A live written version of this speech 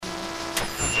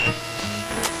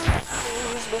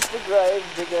Mr.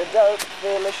 Gravedigger, don't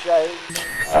feel ashamed.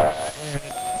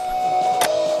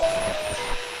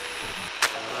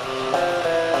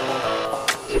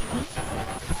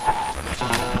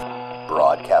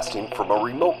 Broadcasting from a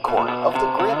remote corner of the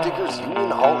Gravediggers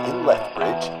Union Hall in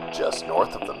Lethbridge, just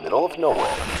north of the middle of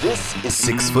nowhere. This is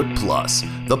 6 Foot Plus,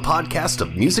 the podcast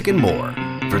of music and more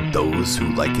for those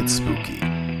who like it spooky.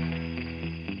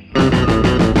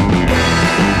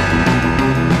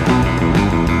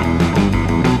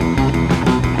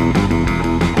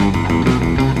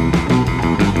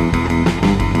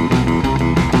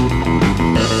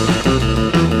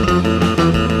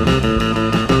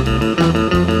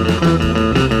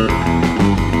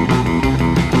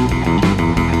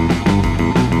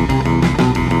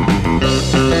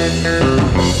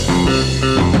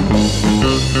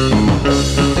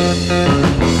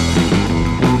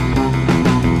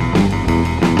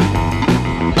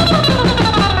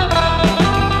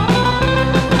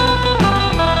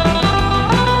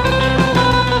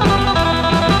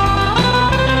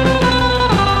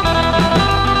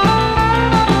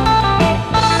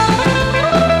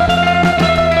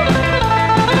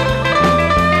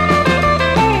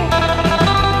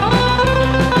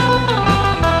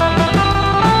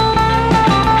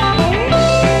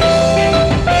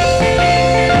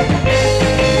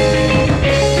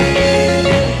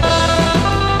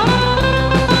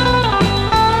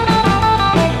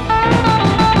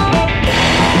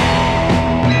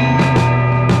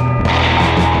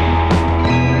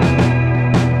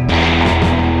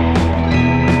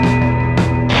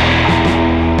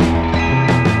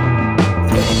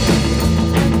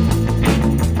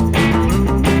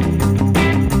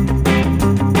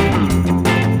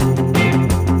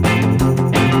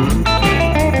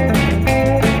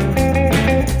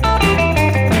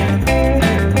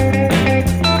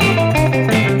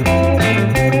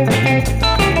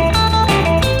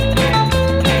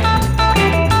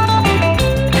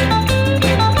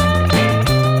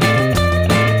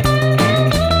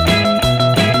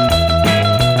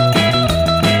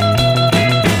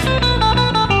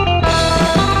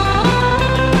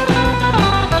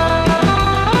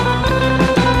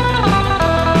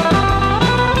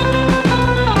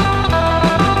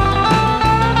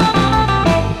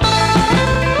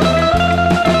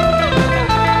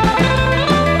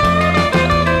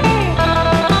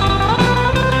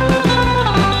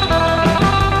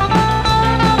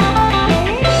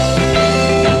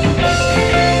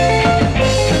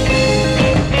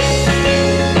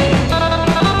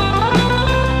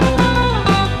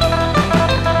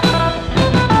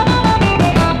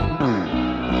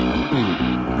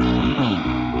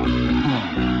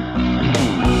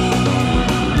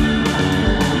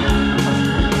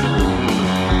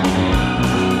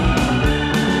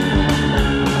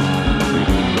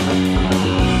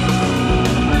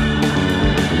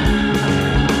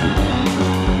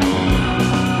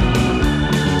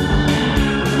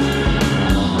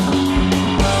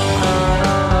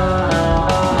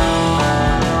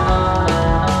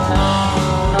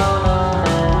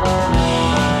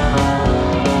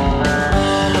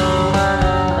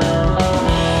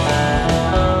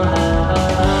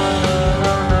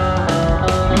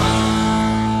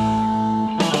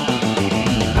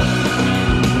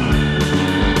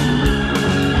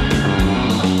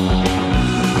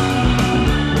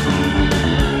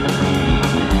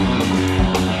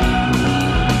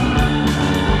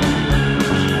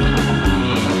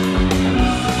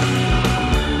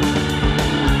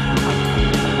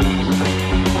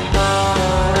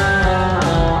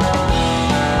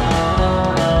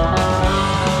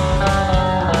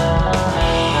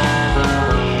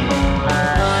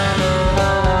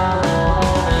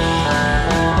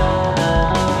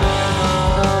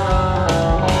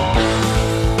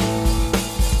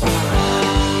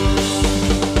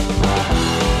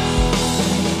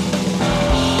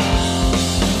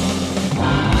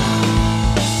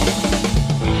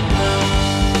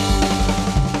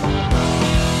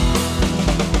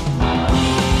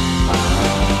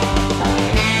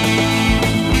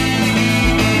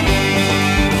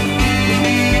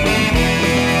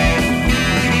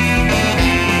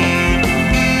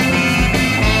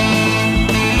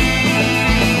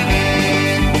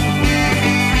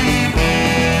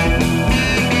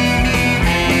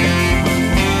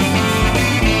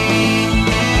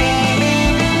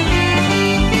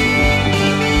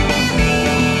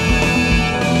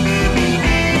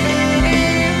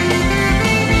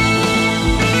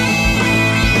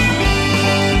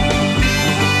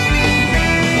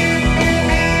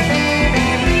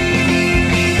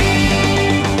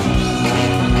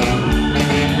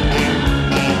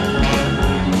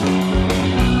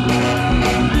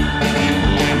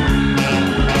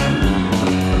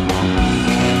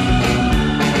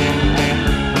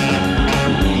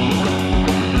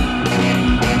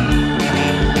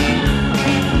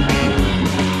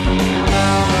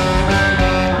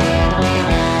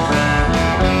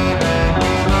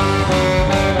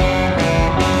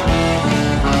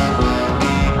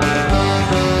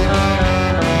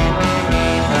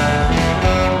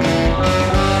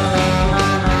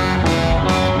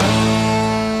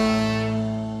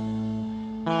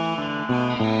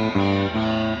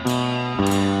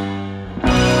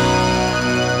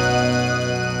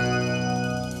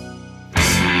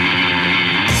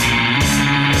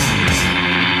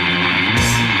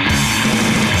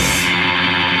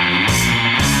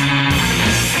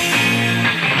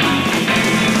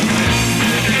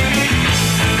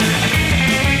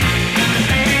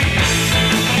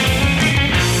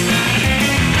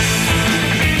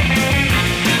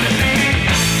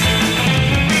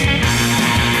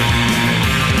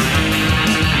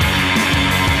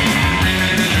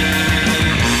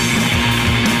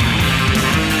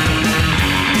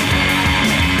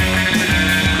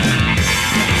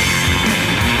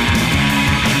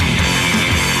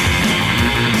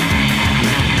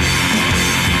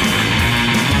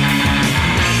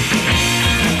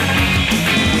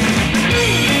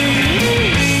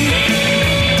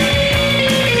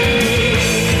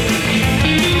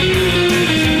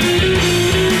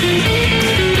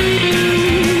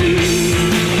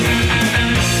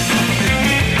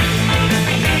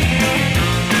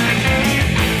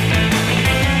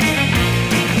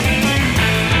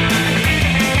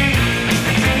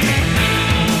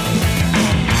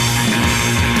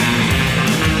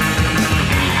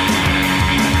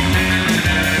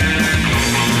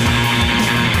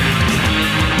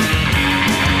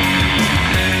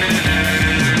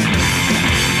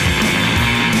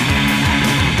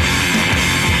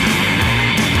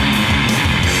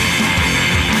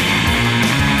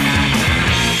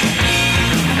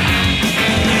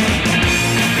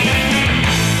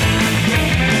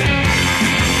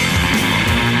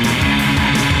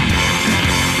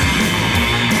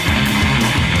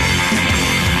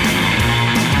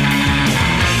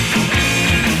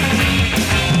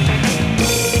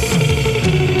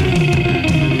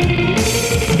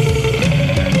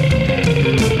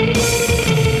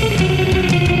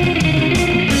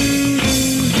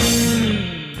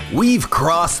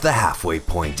 crossed the halfway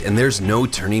point and there's no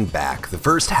turning back. The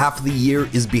first half of the year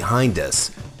is behind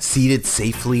us, seated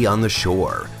safely on the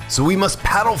shore. So we must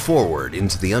paddle forward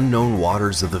into the unknown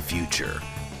waters of the future.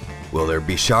 Will there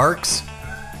be sharks?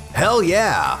 Hell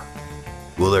yeah!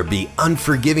 Will there be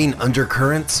unforgiving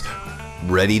undercurrents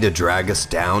ready to drag us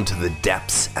down to the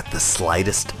depths at the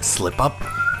slightest slip-up?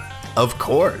 Of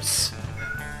course.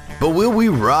 But will we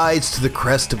rise to the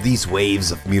crest of these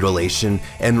waves of mutilation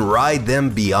and ride them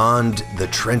beyond the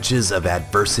trenches of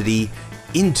adversity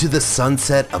into the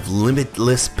sunset of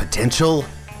limitless potential?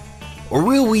 Or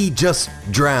will we just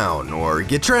drown, or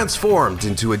get transformed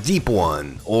into a deep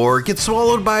one, or get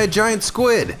swallowed by a giant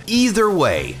squid? Either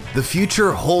way, the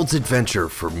future holds adventure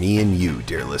for me and you,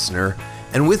 dear listener.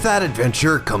 And with that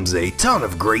adventure comes a ton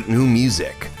of great new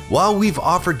music. While we've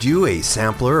offered you a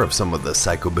sampler of some of the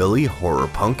psychobilly, horror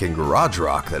punk, and garage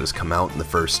rock that has come out in the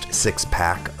first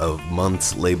 6-pack of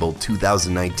months labeled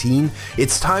 2019,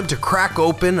 it's time to crack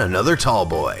open another tall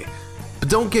boy. But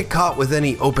don't get caught with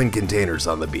any open containers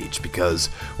on the beach, because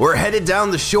we're headed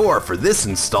down the shore for this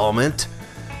installment.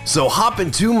 So hop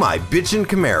into my bitchin'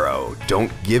 Camaro,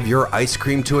 don't give your ice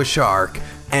cream to a shark,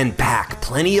 and pack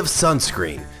plenty of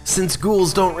sunscreen, since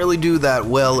ghouls don't really do that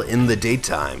well in the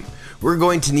daytime. We're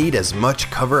going to need as much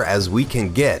cover as we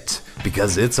can get,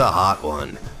 because it's a hot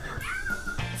one.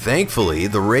 Thankfully,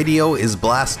 the radio is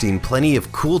blasting plenty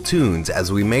of cool tunes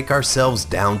as we make ourselves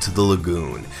down to the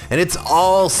lagoon, and it's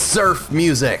all surf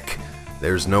music.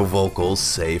 There's no vocals,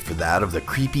 save for that of the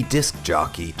creepy disc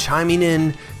jockey chiming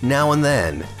in now and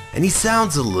then, and he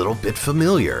sounds a little bit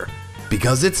familiar.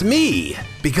 Because it's me!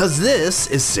 Because this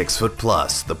is 6 Foot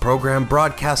Plus, the program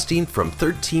broadcasting from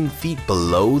 13 feet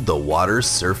below the water's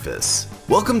surface.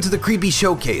 Welcome to the creepy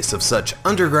showcase of such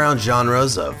underground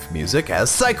genres of music as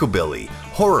psychobilly,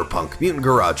 horror punk, mutant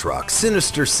garage rock,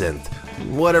 sinister synth,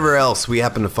 whatever else we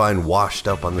happen to find washed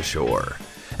up on the shore.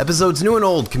 Episodes new and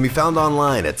old can be found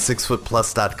online at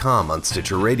 6footplus.com on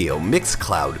Stitcher Radio,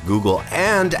 Mixcloud, Google,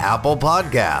 and Apple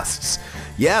Podcasts.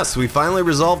 Yes, we finally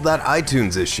resolved that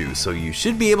iTunes issue, so you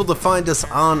should be able to find us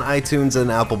on iTunes and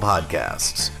Apple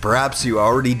Podcasts. Perhaps you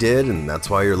already did, and that's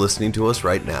why you're listening to us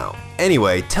right now.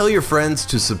 Anyway, tell your friends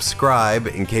to subscribe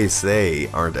in case they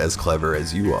aren't as clever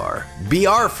as you are. Be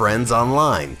our friends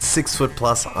online, 6 Foot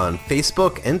Plus on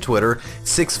Facebook and Twitter,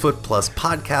 6 Foot Plus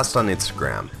Podcast on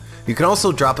Instagram. You can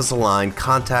also drop us a line,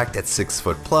 contact at 6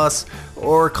 Foot Plus,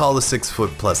 or call the 6 Foot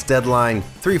Plus deadline,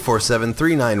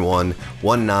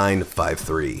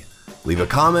 347-391-1953. Leave a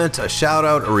comment, a shout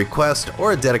out, a request,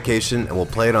 or a dedication, and we'll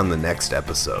play it on the next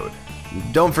episode.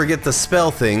 Don't forget to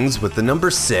spell things with the number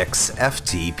 6,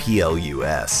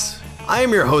 FTPLUS. I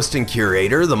am your host and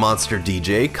curator, the Monster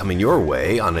DJ, coming your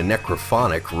way on a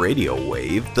necrophonic radio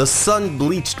wave, the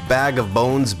sun-bleached bag of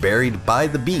bones buried by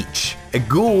the beach, a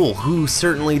ghoul who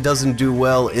certainly doesn't do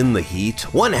well in the heat,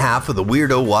 one half of the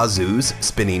weirdo wazoos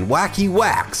spinning wacky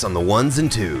whacks on the ones and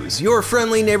twos, your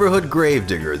friendly neighborhood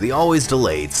gravedigger, the always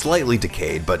delayed, slightly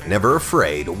decayed, but never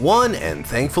afraid, one and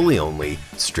thankfully only,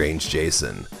 Strange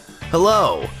Jason.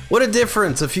 Hello! What a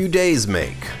difference a few days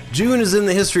make. June is in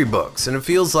the history books, and it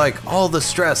feels like all the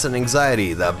stress and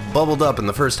anxiety that bubbled up in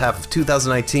the first half of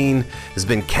 2019 has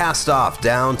been cast off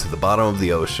down to the bottom of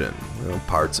the ocean. Well,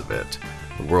 parts of it.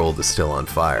 The world is still on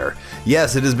fire.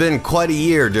 Yes, it has been quite a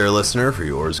year, dear listener, for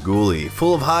yours ghoulie,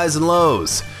 full of highs and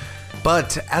lows.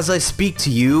 But as I speak to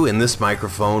you in this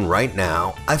microphone right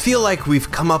now, I feel like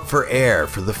we've come up for air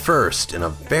for the first in a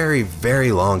very,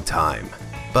 very long time.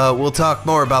 But we'll talk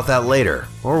more about that later,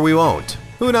 or we won't.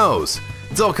 Who knows?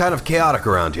 It's all kind of chaotic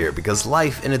around here because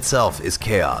life in itself is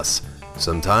chaos.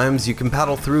 Sometimes you can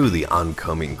paddle through the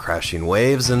oncoming crashing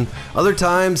waves, and other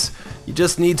times you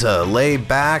just need to lay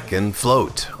back and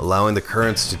float, allowing the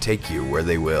currents to take you where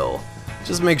they will.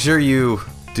 Just make sure you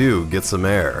do get some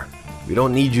air. We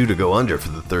don't need you to go under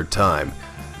for the third time.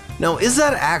 Now, is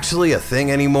that actually a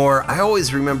thing anymore? I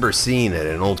always remember seeing it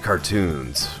in old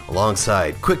cartoons,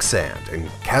 alongside quicksand and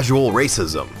casual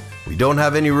racism. We don't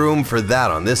have any room for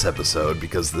that on this episode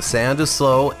because the sand is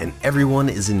slow and everyone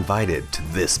is invited to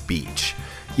this beach.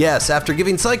 Yes, after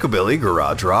giving psychobilly,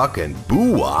 garage rock, and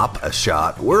boo-wop a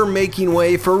shot, we're making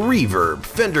way for reverb,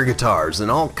 Fender guitars,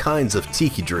 and all kinds of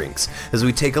tiki drinks as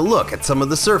we take a look at some of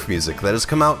the surf music that has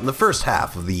come out in the first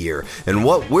half of the year and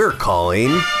what we're calling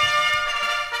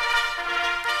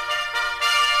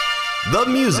the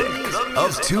music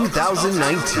of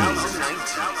 2019.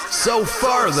 So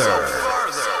farther.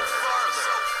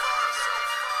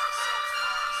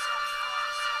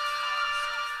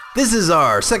 This is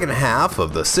our second half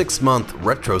of the 6-month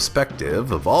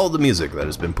retrospective of all the music that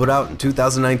has been put out in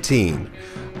 2019.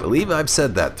 I believe I've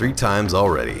said that 3 times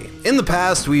already. In the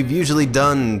past, we've usually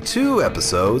done 2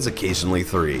 episodes, occasionally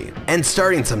 3. And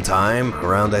starting sometime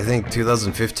around, I think,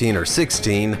 2015 or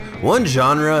 16, one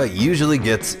genre usually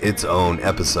gets its own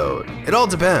episode. It all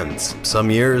depends.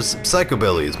 Some years,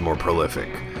 psychobilly is more prolific.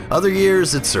 Other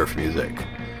years, it's surf music.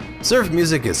 Surf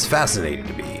music is fascinating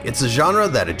to me. It's a genre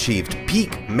that achieved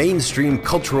peak mainstream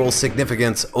cultural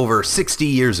significance over 60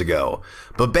 years ago,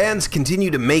 but bands continue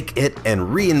to make it and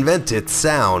reinvent its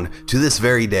sound to this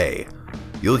very day.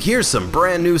 You'll hear some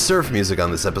brand new surf music on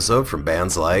this episode from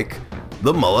bands like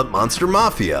the Mullet Monster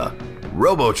Mafia,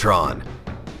 Robotron,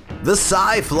 the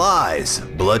Psy Flies,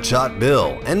 Bloodshot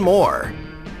Bill, and more.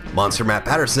 Monster Matt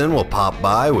Patterson will pop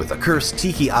by with a cursed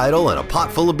tiki idol and a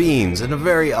pot full of beans in a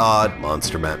very odd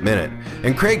Monster Matt Minute.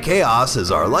 And Craig Chaos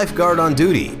is our lifeguard on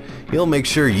duty. He'll make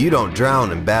sure you don't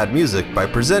drown in bad music by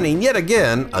presenting yet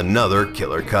again another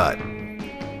killer cut.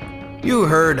 You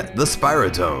heard the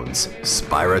Spiritones,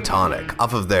 Spirotonic,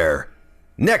 off of their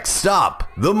Next Stop,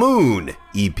 The Moon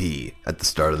EP at the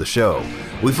start of the show.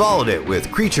 We followed it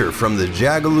with Creature from the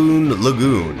Jagaloon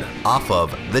Lagoon off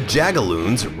of The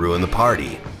Jagaloons Ruin the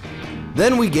Party.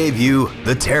 Then we gave you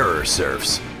the Terror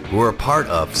Surfs, who are a part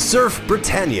of Surf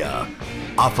Britannia,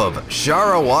 off of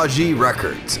Sharawaji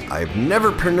Records. I've never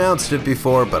pronounced it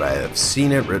before, but I have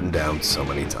seen it written down so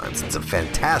many times. It's a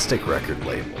fantastic record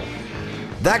label.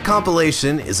 That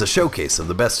compilation is a showcase of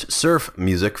the best surf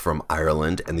music from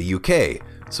Ireland and the UK,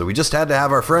 so we just had to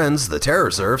have our friends, the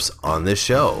Terror Surfs, on this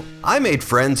show. I made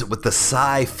friends with the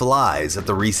Psy Flies at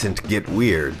the recent Get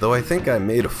Weird, though I think I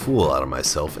made a fool out of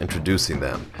myself introducing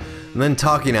them. And then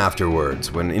talking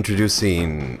afterwards when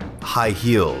introducing High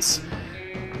Heels.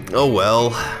 Oh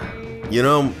well, you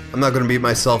know, I'm not going to beat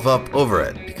myself up over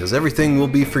it, because everything will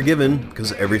be forgiven,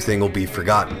 because everything will be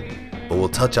forgotten. But we'll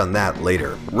touch on that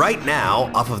later. Right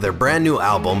now, off of their brand new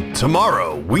album,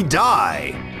 Tomorrow We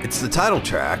Die. It's the title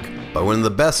track by one of the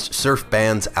best surf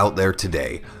bands out there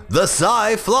today, the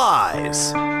Psy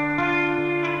Flies.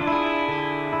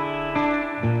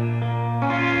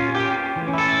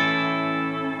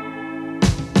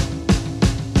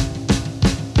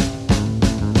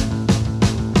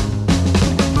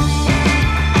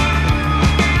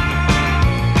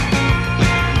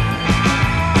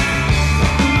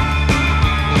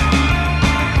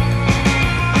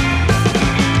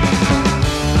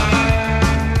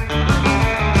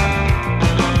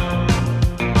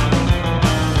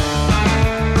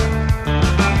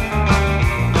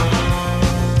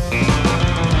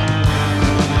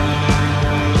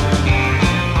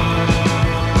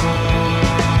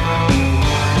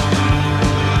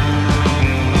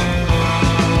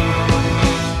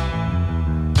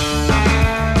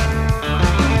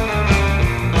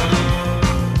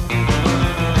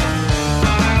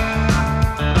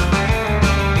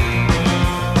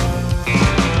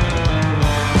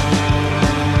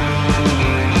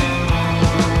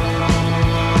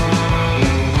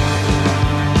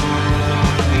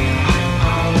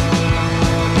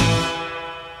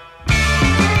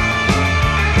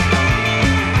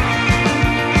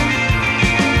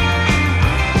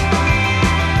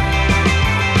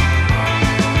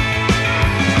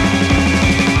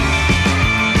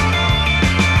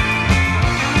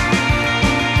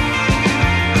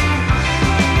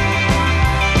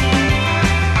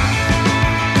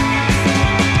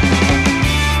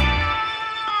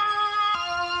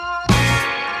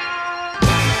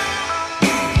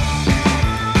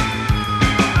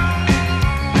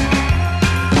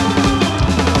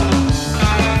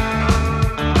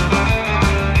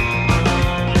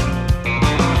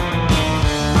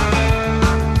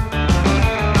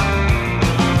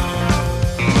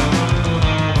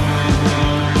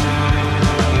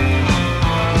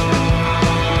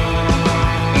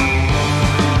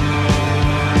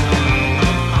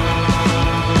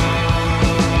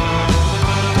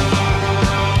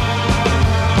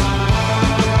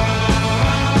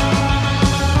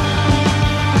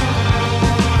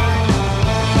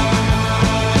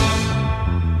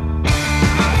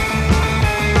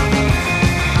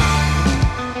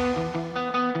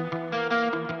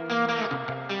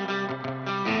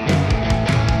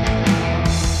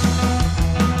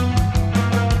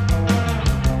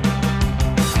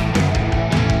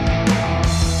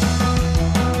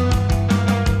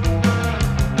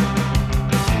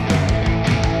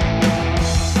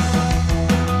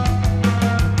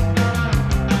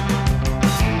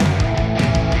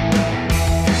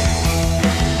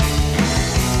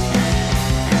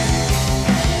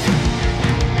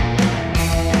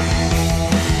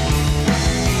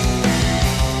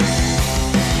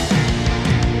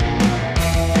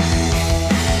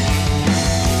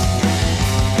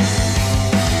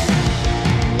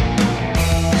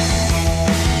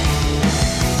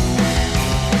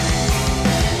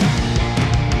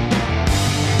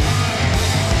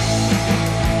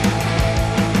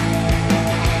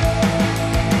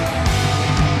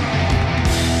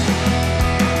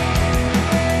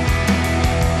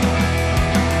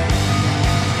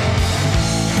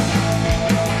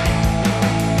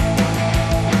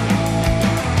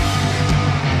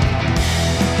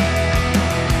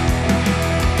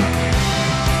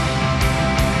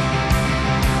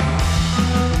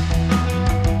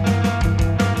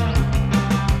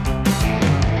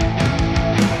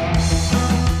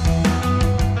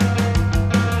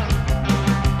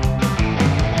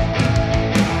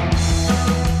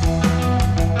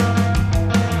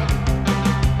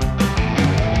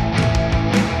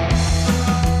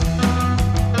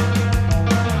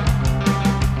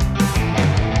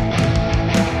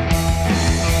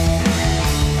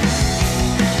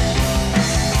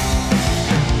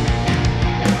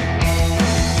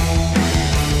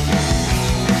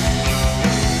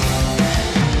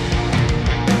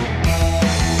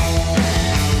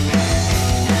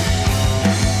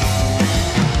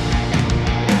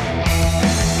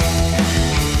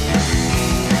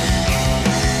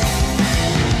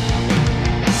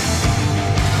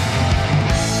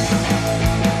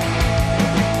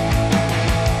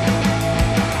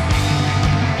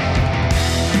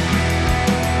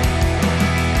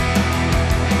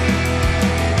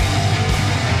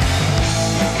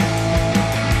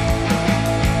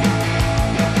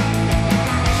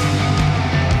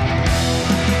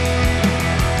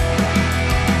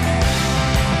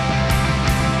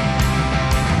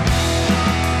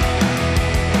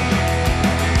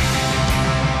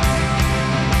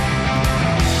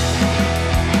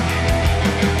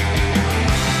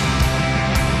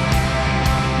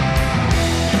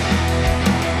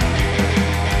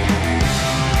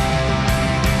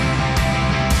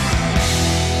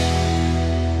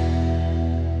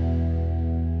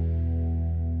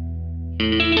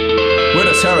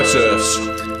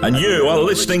 TerraSurfs, and you are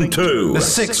listening to the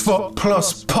 6 Foot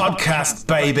Plus podcast,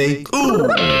 baby.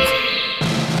 Ooh.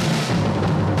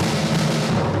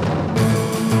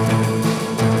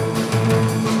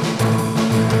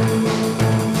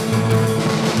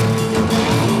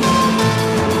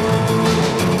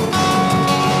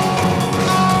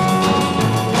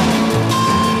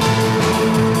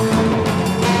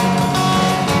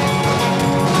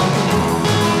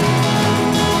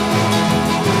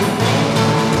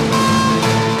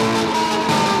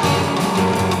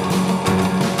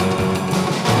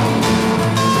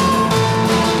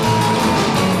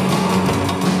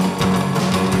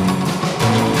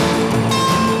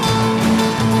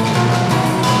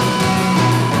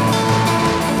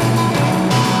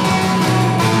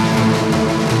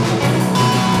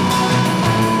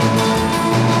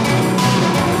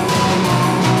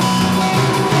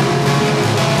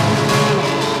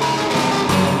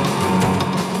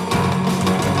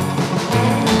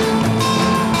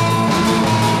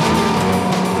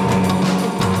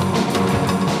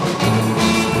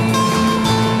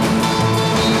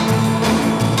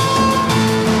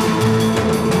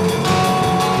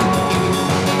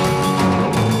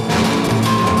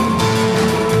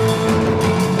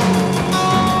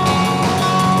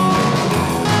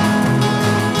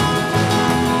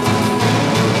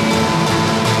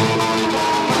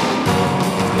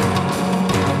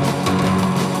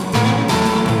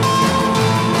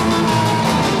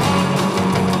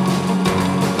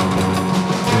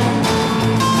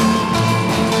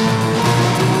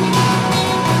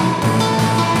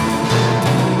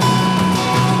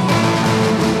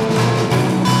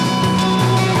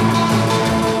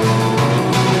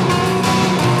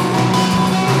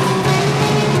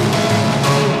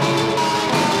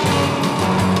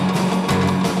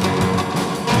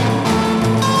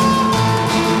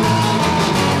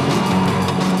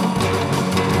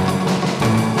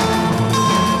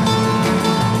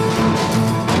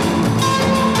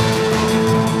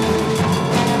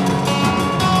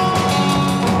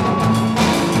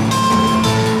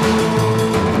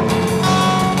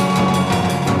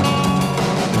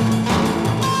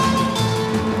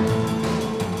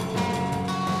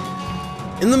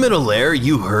 In the middle there,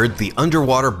 you heard the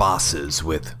Underwater Bosses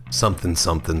with Something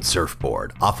Something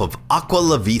Surfboard off of Aqua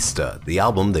La Vista, the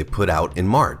album they put out in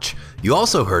March. You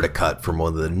also heard a cut from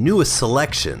one of the newest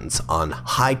selections on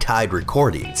High Tide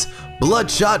Recordings,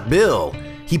 Bloodshot Bill.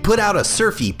 He put out a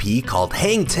surf EP called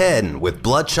Hang 10 with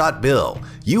Bloodshot Bill.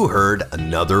 You heard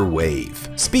Another Wave.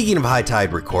 Speaking of High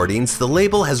Tide Recordings, the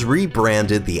label has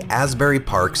rebranded the Asbury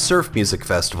Park Surf Music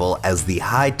Festival as the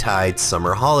High Tide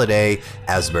Summer Holiday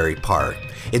Asbury Park.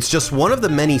 It's just one of the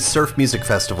many surf music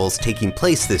festivals taking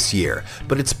place this year,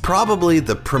 but it's probably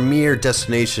the premier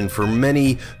destination for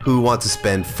many who want to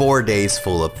spend 4 days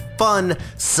full of fun,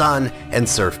 sun, and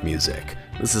surf music.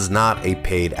 This is not a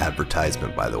paid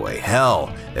advertisement, by the way.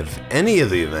 Hell, if any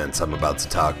of the events I'm about to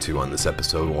talk to on this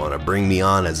episode want to bring me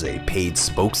on as a paid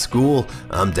spokeschool,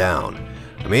 I'm down.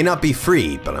 I may not be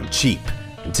free, but I'm cheap.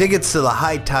 And tickets to the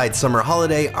High Tide Summer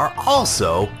Holiday are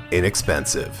also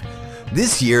inexpensive.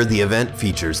 This year, the event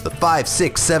features the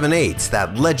 5678s,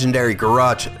 that legendary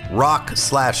garage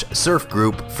rock/surf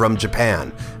group from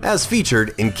Japan, as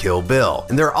featured in Kill Bill.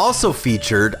 And they're also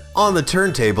featured on the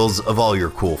turntables of All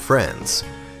Your Cool Friends.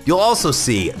 You'll also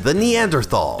see the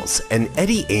Neanderthals and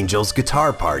Eddie Angel's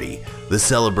Guitar Party. The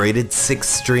celebrated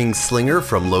 6-string slinger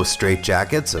from Low Straight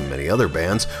Jackets and many other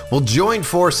bands will join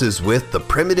forces with the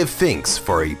Primitive Finks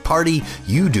for a party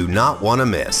you do not want to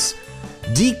miss.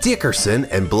 Deke Dickerson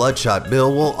and Bloodshot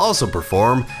Bill will also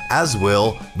perform, as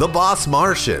will the Boss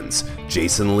Martians,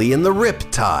 Jason Lee and the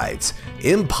Riptides,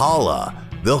 Impala,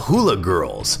 the Hula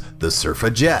Girls, the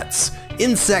Surfajettes,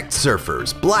 Insect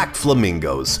Surfers, Black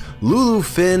Flamingos, Lulu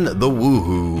Finn the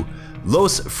Woohoo,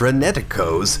 Los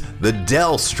Freneticos, the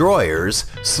Del Stroyers,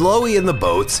 Slowy and the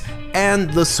Boats,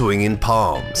 and the Swingin'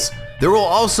 Palms. There will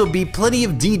also be plenty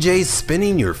of DJs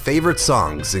spinning your favorite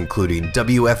songs, including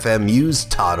WFMU's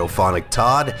Todd O'Phonic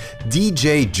Todd,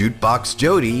 DJ Jukebox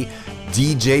Jody,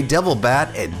 DJ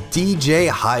Devilbat, and DJ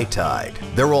High Tide.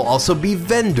 There will also be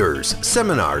vendors,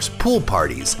 seminars, pool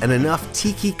parties, and enough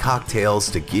tiki cocktails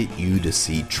to get you to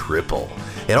see triple.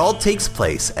 It all takes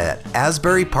place at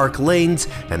Asbury Park Lanes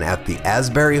and at the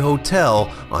Asbury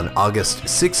Hotel on August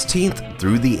 16th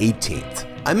through the 18th.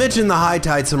 I mentioned the High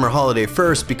Tide Summer Holiday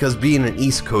first because, being an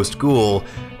East Coast ghoul,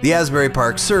 the Asbury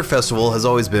Park Surf Festival has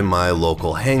always been my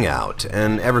local hangout,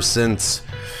 and ever since,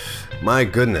 my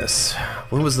goodness,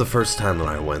 when was the first time that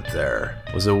I went there?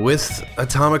 Was it with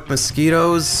Atomic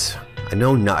Mosquitoes? I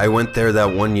know I went there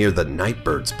that one year that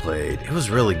Nightbirds played. It was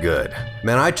really good.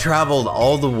 Man, I traveled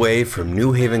all the way from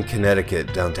New Haven,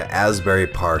 Connecticut down to Asbury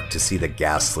Park to see the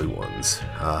Ghastly Ones.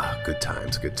 Good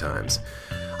times, good times.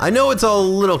 I know it's a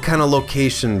little kind of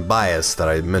location biased that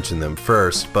I mentioned them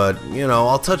first, but,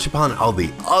 I'll touch upon all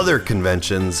the other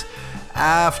conventions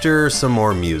after some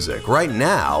more music. Right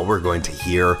now, we're going to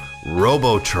hear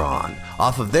Robotron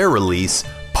off of their release,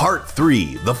 Part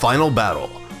 3, The Final Battle.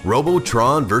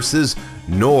 Robotron versus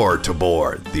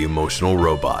Nortobor, the emotional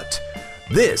robot.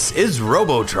 This is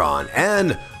Robotron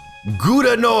and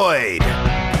Gudanoid.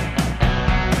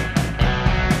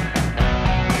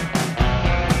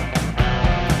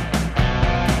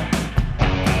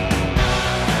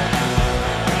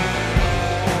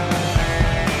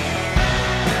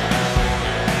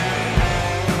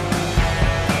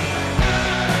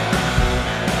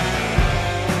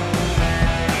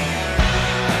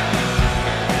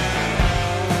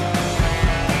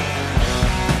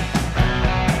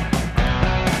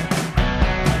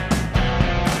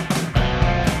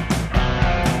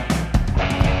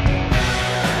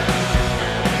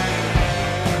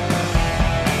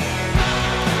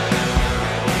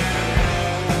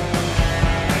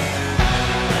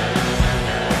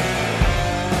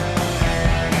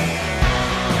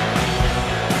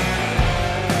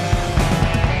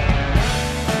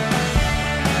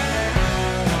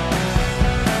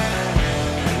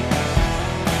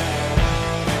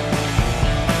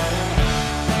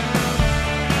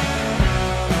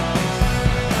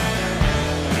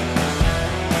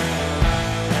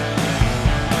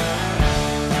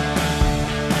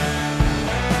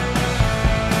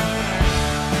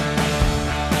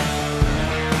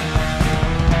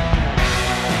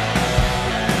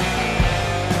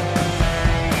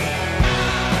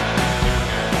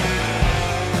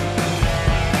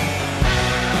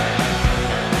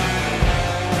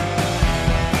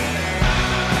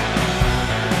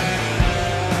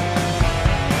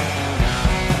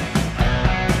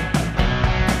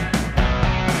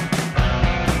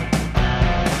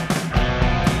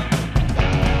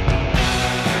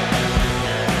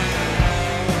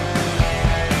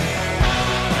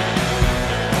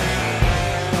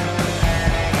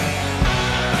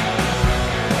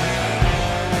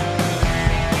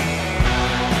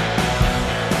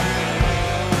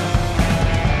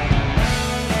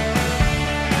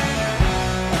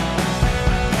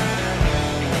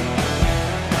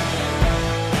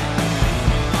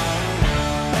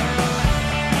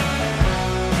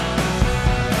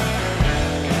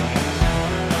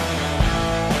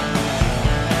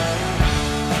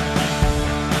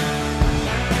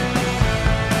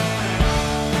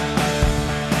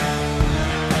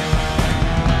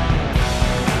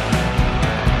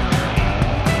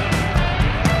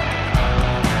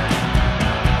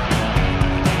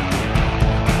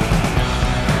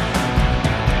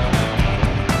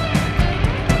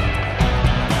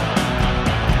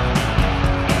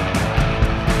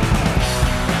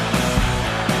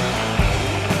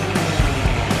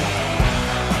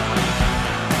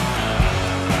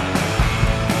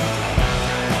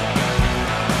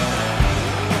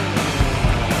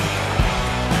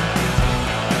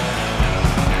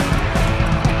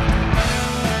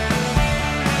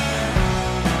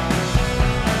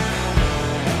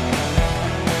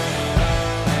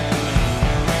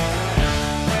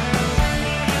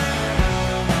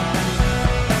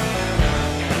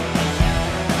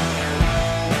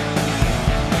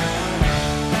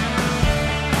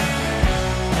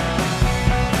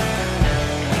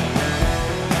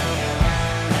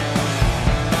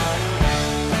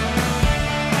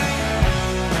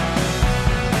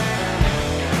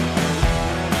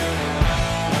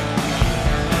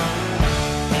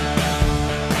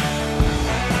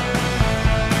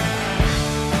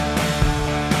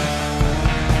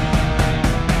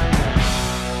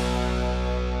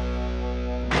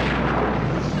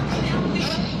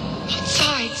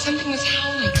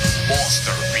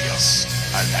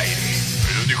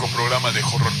 Programa de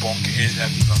horror punk en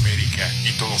Latinoamérica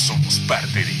y todos somos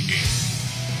parte de él.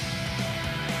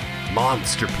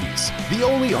 Monsterpiece, the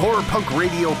only horror punk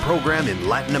radio program in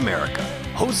Latin America.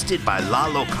 Hosted by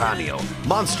Lalo Cranio,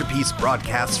 Monsterpiece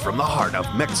broadcasts from the heart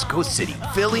of Mexico City,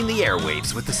 filling the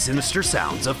airwaves with the sinister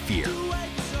sounds of fear.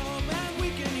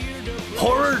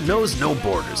 Horror knows no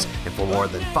borders, and for more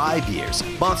than 5 years,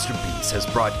 Monsterpiece has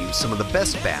brought you some of the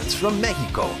best bands from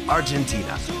Mexico,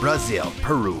 Argentina, Brazil,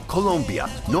 Peru, Colombia,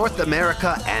 North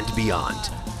America, and beyond.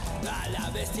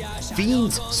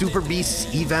 Fiends, Super Beasts,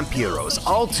 y Vampiros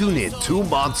all tune in to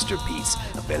Monsterpiece,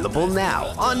 available now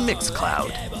on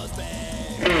Mixcloud.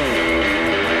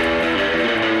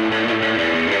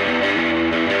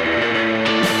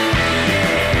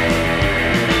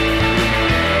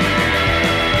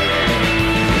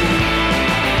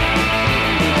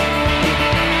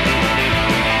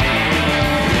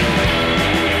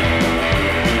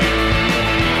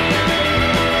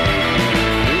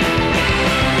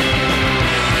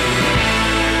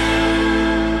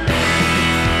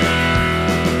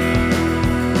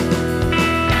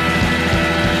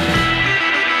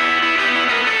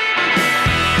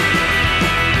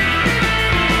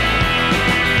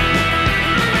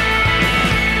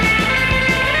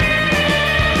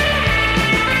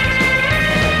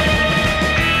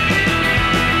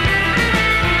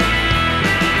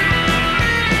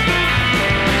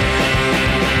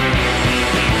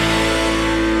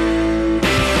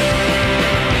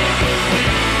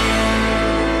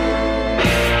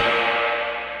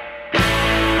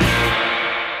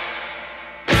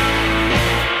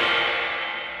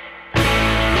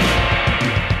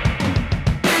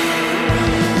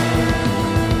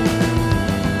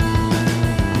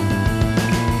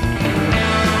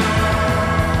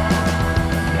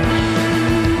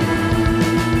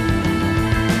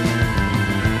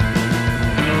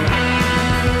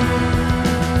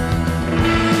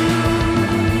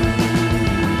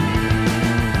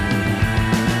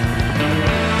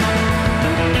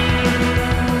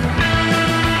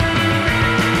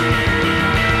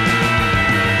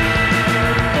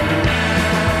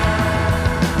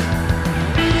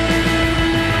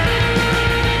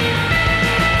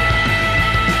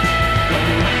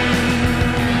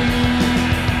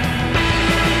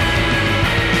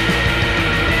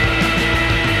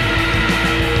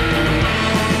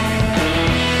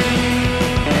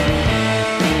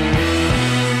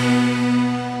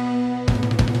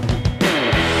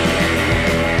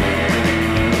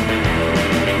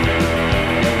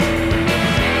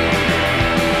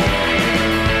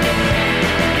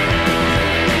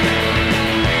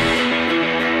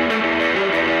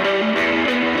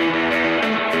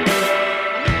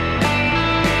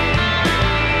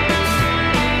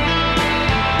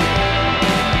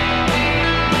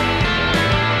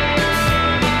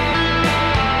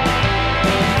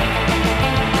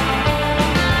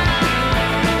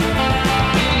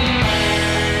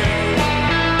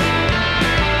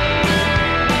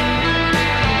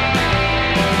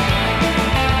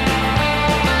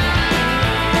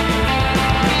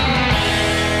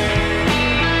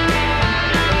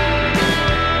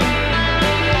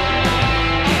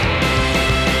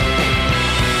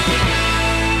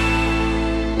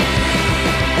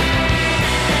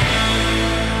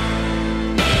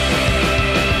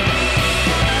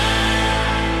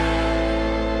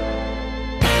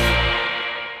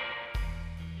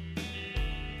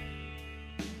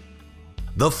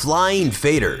 The Flying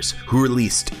Faders, who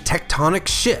released Tectonic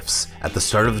Shifts at the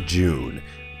start of June.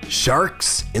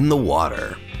 Sharks in the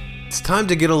Water. It's time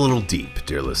to get a little deep,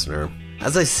 dear listener.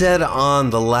 As I said on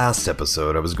the last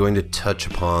episode, I was going to touch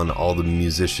upon all the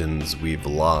musicians we've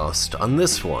lost on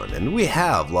this one, and we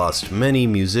have lost many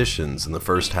musicians in the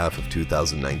first half of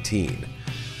 2019.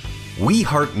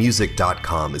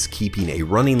 WeHeartMusic.com is keeping a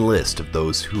running list of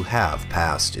those who have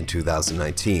passed in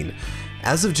 2019.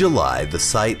 As of July, the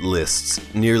site lists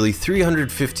nearly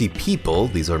 350 people,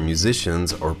 these are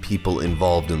musicians or people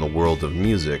involved in the world of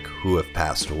music, who have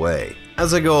passed away.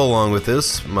 As I go along with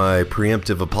this, my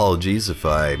preemptive apologies if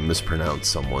I mispronounce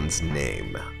someone's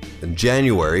name. In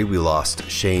January, we lost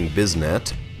Shane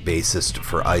Bisnet, bassist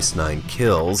for Ice Nine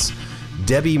Kills,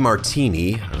 Debbie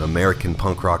Martini, an American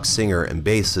punk rock singer and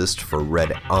bassist for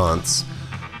Red Aunts,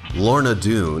 Lorna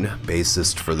Doone,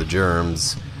 bassist for The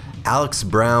Germs, Alex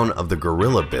Brown of the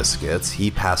Gorilla Biscuits, he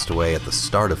passed away at the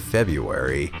start of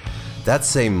February. That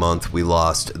same month, we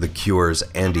lost The Cure's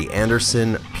Andy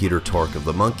Anderson, Peter Tork of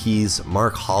the Monkees,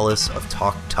 Mark Hollis of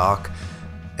Talk Talk,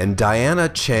 and Diana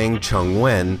Chang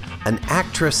Chung-wen, an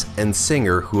actress and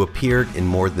singer who appeared in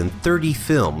more than 30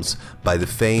 films by the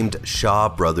famed Shaw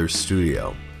Brothers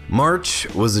Studio.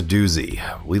 March was a doozy.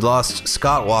 We lost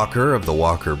Scott Walker of the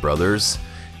Walker Brothers,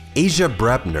 Asia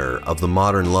Brebner of the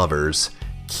Modern Lovers,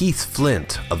 Keith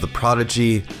Flint of The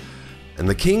Prodigy, and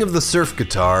the king of the surf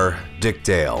guitar, Dick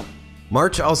Dale.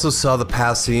 March also saw the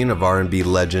passing of R&B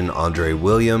legend Andre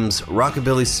Williams,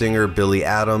 rockabilly singer Billy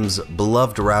Adams,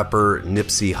 beloved rapper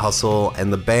Nipsey Hussle,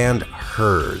 and the band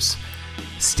Hers,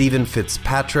 Stephen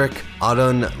Fitzpatrick,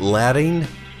 Audun Ladding,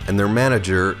 and their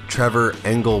manager Trevor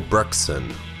Engelbrechtson,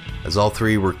 as all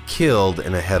three were killed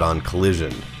in a head-on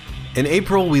collision. In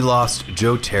April, we lost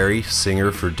Joe Terry,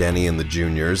 singer for Denny and the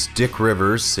Juniors, Dick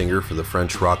Rivers, singer for the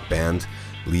French rock band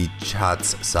Les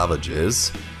Chats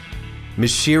Savages,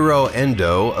 Michiro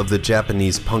Endo of the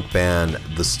Japanese punk band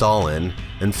The Stalin,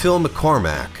 and Phil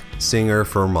McCormack, singer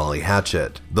for Molly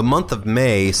Hatchet. The month of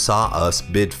May saw us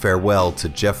bid farewell to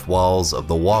Jeff Walls of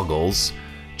the Woggles,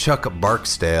 Chuck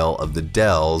Barksdale of the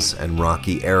Dells, and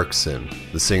Rocky Erickson,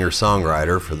 the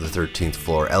singer-songwriter for the 13th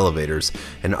Floor Elevators,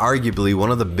 and arguably one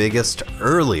of the biggest,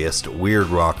 earliest weird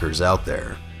rockers out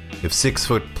there. If 6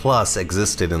 Foot Plus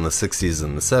existed in the 60s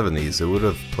and the 70s, it would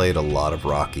have played a lot of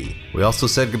Rocky. We also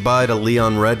said goodbye to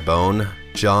Leon Redbone,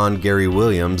 John Gary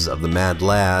Williams of the Mad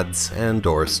Lads, and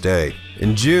Doris Day.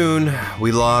 In June,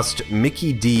 we lost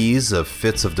Mickey Dees of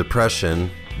Fits of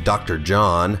Depression, Dr.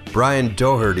 John, Brian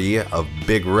Doherty of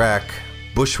Big Wreck,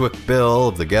 Bushwick Bill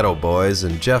of the Ghetto Boys,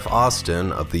 and Jeff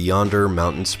Austin of the Yonder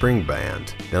Mountain Spring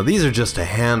Band. Now these are just a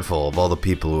handful of all the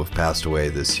people who have passed away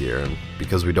this year, and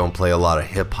because we don't play a lot of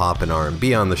hip-hop and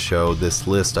R&B on the show, this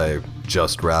list I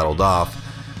just rattled off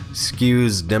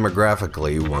skews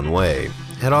demographically one way.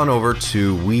 Head on over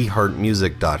to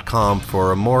WeHeartMusic.com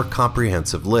for a more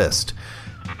comprehensive list,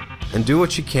 and do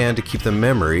what you can to keep the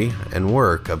memory and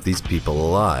work of these people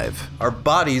alive. Our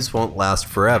bodies won't last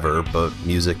forever, but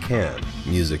music can.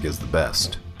 Music is the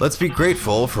best. Let's be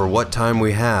grateful for what time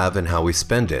we have and how we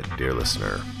spend it, dear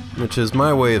listener. Which is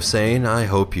my way of saying I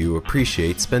hope you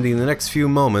appreciate spending the next few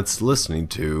moments listening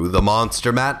to the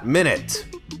Monster Matt Minute.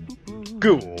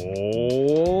 Good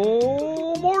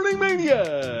morning,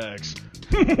 maniacs!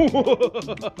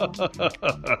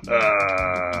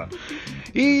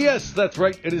 Yes, that's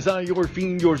right. It is I, your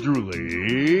fiend, yours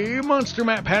truly, Monster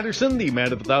Matt Patterson, the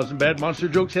man of 1,000 bad monster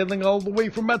jokes, hailing all the way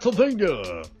from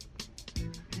Pennsylvania.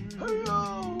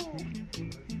 Hey-o!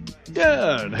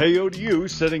 Yeah, and hey-o to you,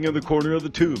 sitting in the corner of the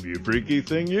tube, you freaky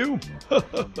thing, you.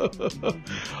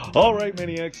 All right,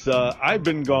 maniacs, I've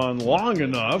been gone long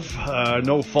enough.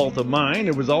 No fault of mine.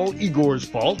 It was all Igor's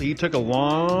fault. He took a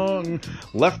long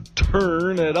left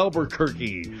turn at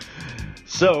Albuquerque.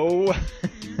 So,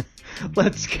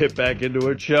 let's get back into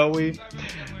it, shall we?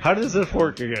 How does this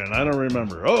work again? I don't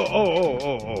remember.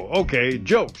 Okay,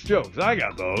 jokes. I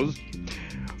got those.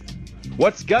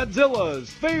 What's Godzilla's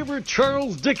favorite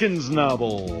Charles Dickens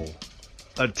novel?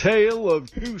 A Tale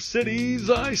of Two Cities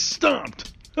I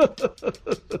Stomped. Oh,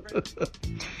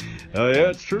 yeah,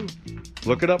 it's true.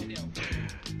 Look it up.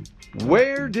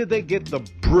 Where did they get the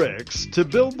bricks to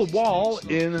build the wall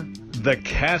in the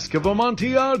Cask of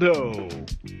Amontillado?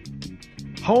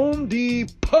 Home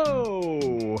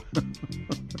Depot.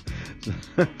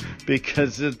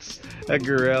 Because it's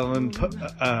Edgar Allan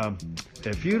Poe.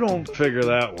 If you don't figure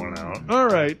that one out. All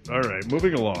right,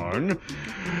 moving along.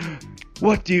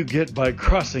 What do you get by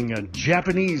crossing a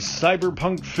Japanese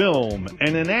cyberpunk film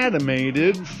and an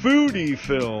animated foodie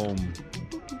film?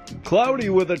 Cloudy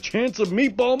with a chance of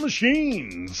meatball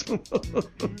machines.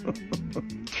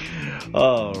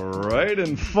 All right,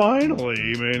 and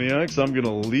finally, Maniacs, I'm going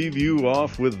to leave you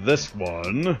off with this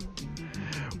one.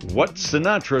 What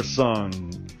Sinatra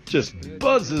song just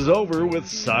buzzes over with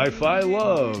sci-fi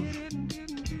love?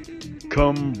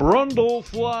 Come Brundle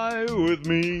fly with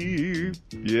me.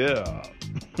 Yeah.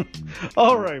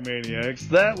 All right, Maniacs,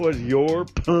 that was your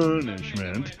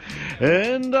punishment.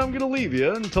 And I'm going to leave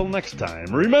you until next time.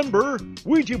 Remember,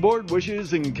 Ouija board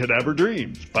wishes and cadaver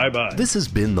dreams. Bye-bye. This has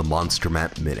been the Monster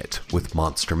Matt Minute with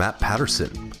Monster Matt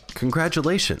Patterson.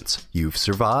 Congratulations, you've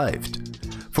survived.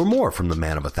 For more from the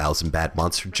man of 1,000 bad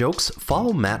monster jokes,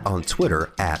 follow Matt on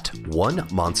Twitter at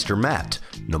 @1MonsterMatt,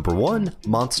 number 1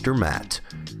 Monster Matt.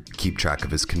 Keep track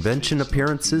of his convention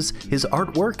appearances, his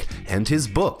artwork, and his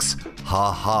books,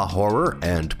 Ha Ha Horror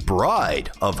and Bride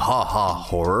of Ha Ha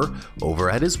Horror, over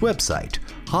at his website,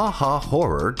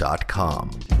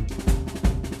 hahahorror.com.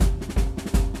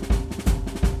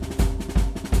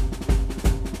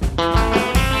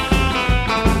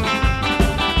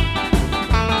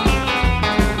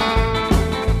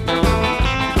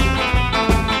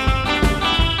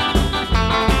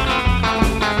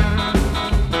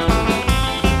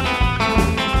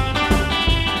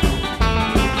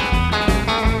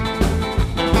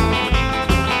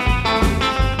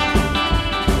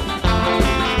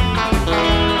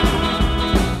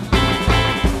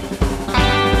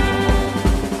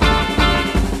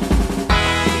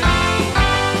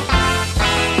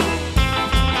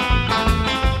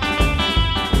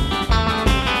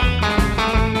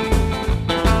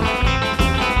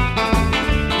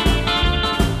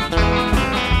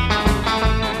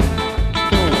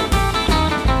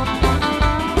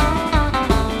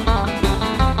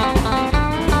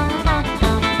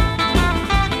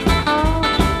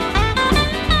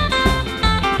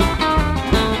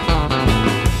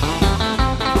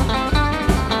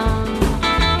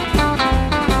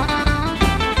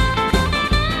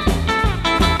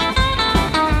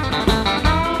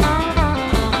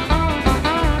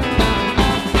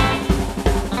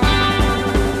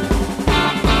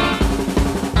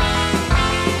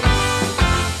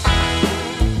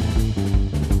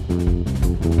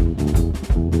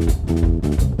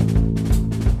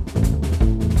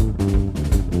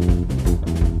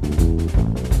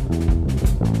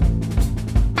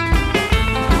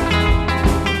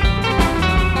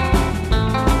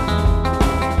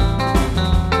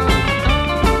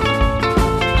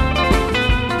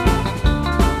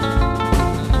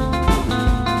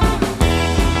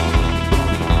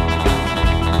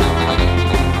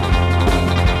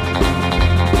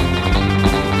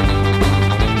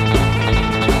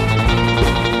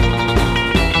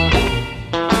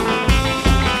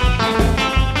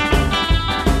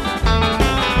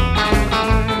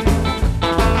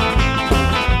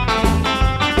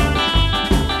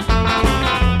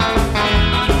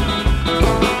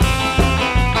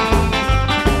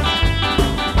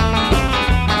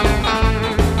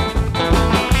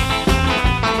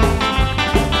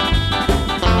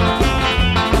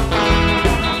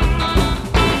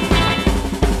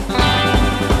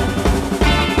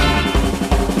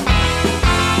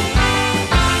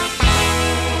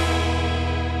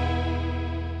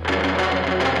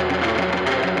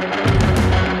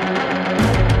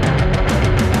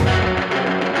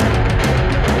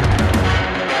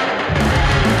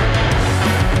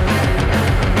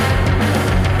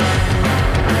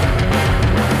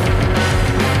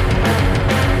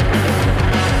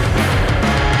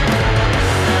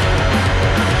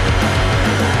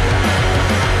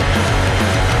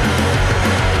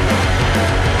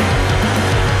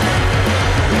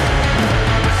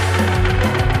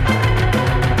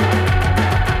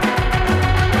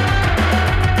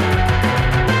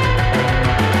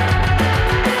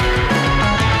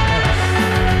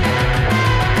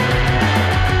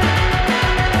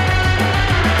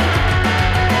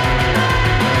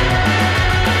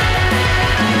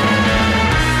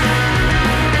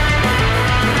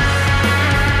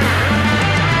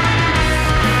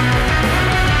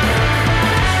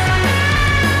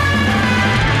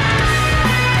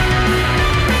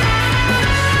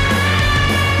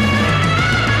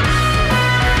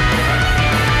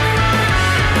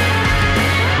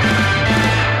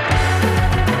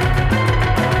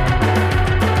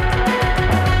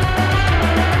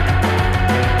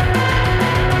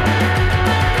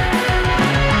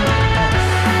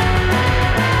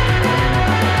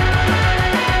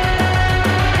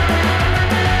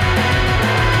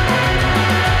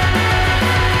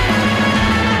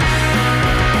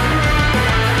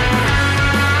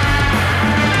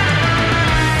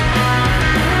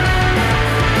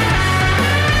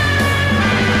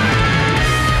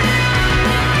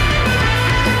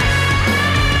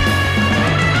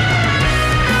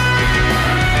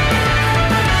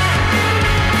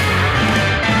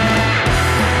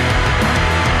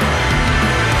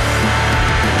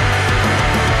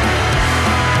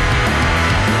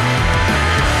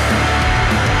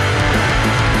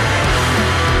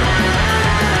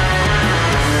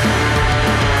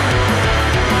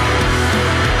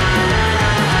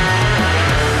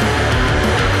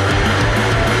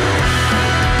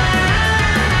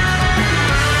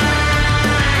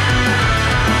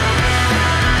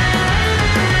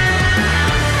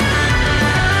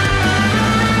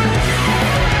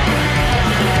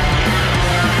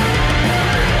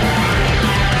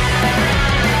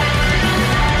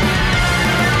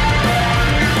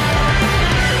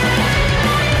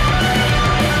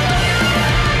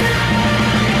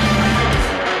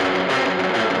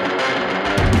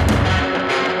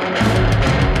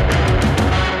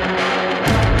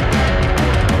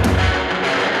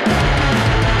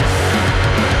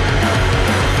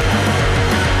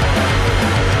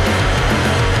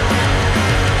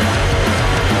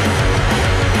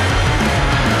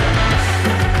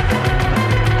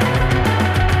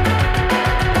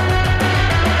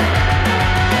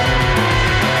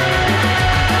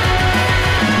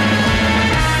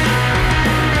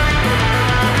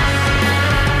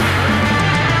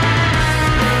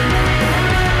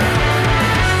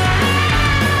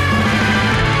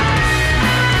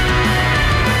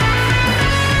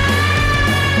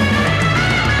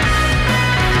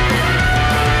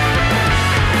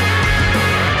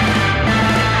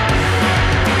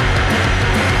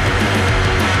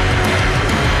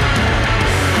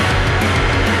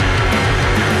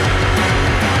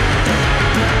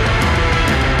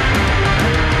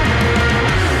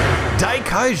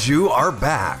 Kaiju are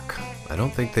back. I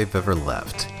don't think they've ever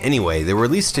left. Anyway, they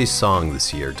released a song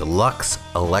this year, Deluxe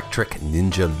Electric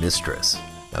Ninja Mistress.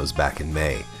 That was back in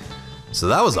May. So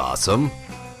that was awesome.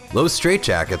 Low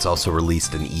Straitjackets also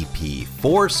released an EP,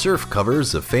 4 surf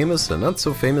covers of famous and not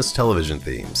so famous television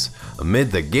themes.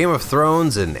 Amid the Game of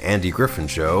Thrones and Andy Griffin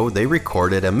show, they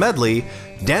recorded a medley,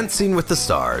 Dancing with the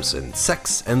Stars and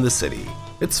Sex and the City.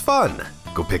 It's fun.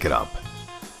 Go pick it up.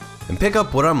 And pick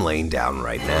up what I'm laying down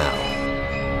right now.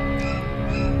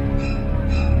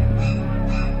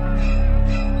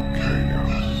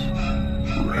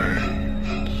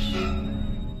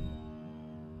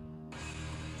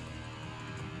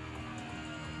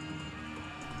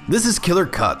 This is Killer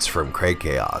Cuts from Craig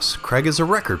Chaos. Craig is a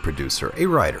record producer, a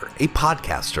writer, a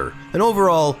podcaster, and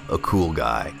overall, a cool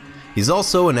guy. He's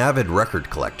also an avid record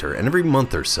collector, and every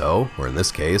month or so, or in this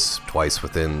case, twice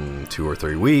within 2 or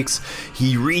 3 weeks,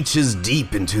 he reaches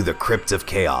deep into the crypt of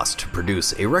chaos to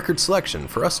produce a record selection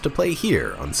for us to play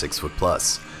here on 6 Foot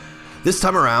Plus. This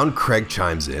time around, Craig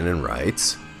chimes in and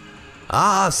writes,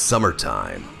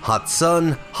 summertime. Hot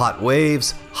sun, hot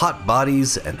waves, hot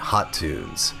bodies, and hot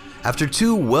tunes. After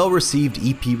 2 well-received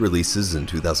EP releases in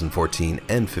 2014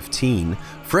 and 15,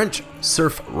 French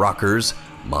surf rockers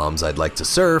Moms I'd Like to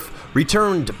Surf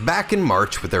returned back in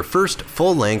March with their first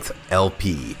full-length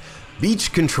LP,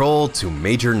 Beach Control to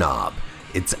Major Knob.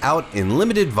 It's out in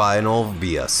limited vinyl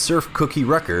via Surf Cookie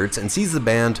Records and sees the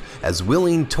band as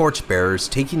willing torchbearers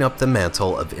taking up the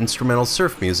mantle of instrumental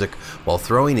surf music while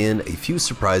throwing in a few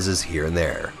surprises here and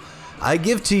there. I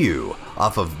give to you,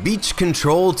 off of Beach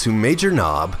Control to Major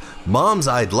Knob, Moms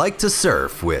I'd Like to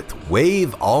Surf with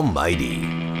Wave Almighty.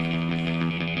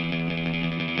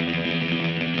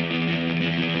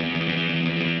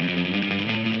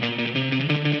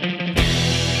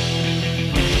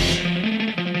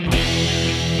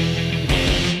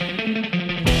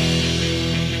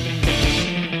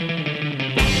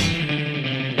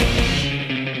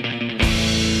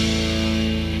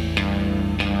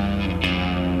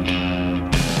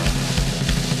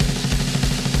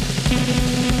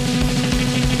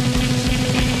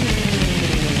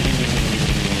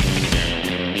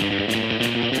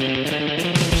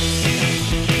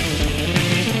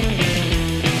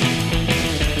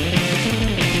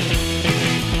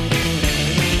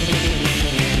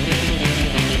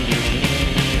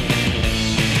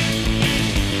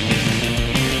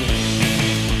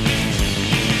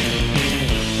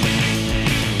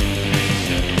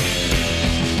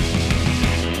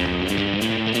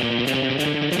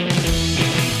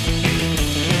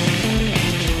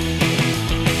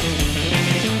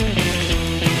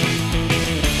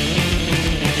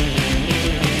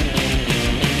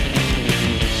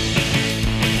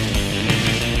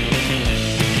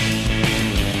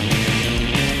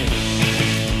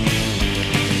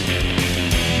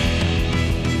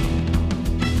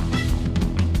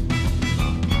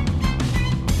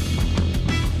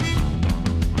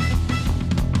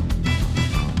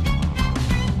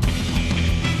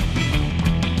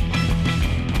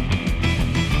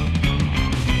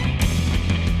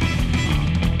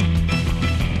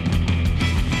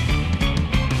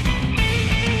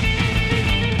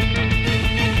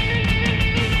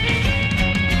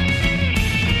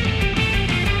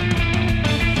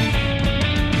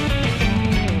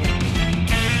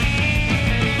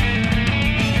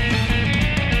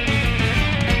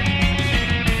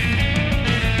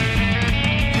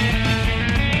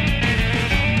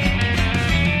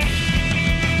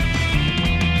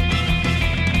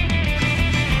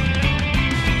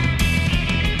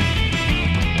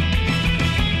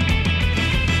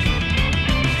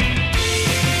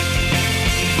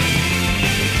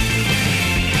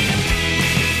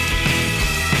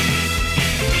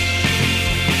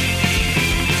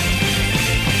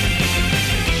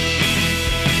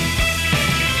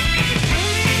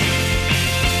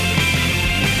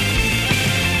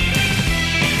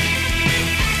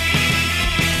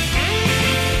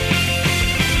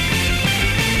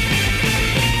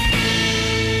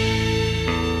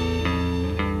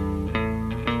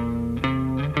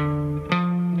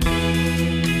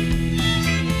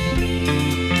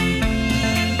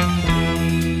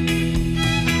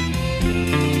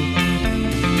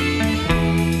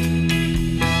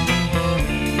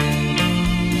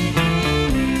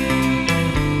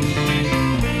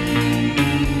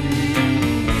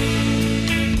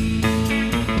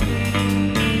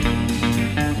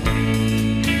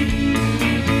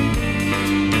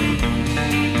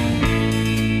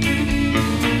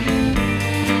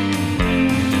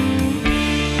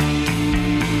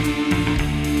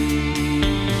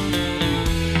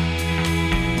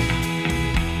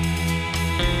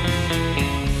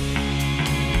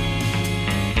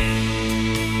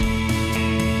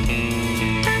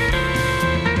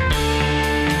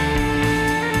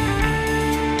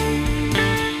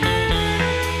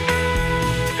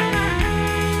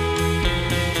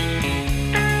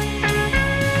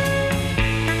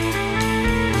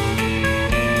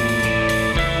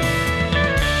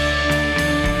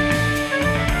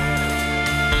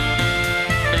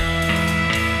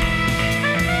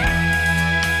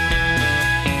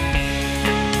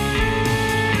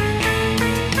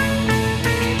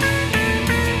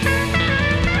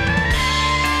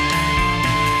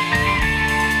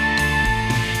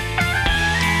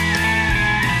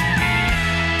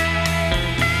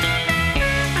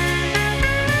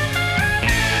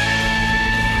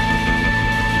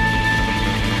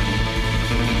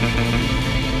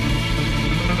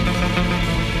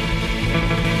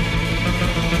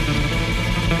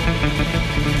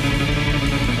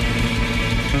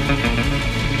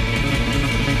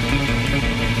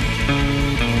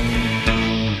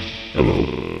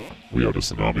 out of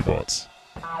Tsunami Bots.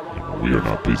 And when we are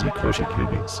not busy crushing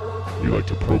humans, we like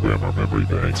to program our memory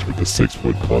banks with the 6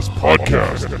 Foot Plus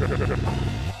podcast.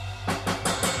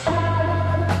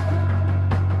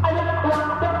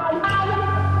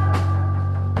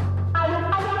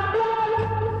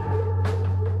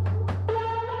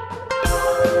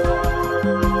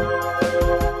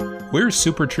 We're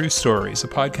Super True Stories, a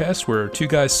podcast where two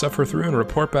guys suffer through and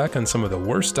report back on some of the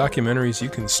worst documentaries you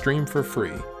can stream for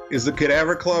free. Is the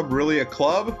Cadaver Club really a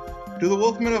club? Do the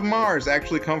Wolfmen of Mars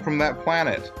actually come from that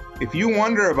planet? If you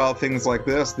wonder about things like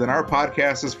this, then our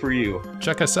podcast is for you.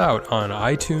 Check us out on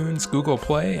iTunes, Google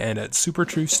Play, and at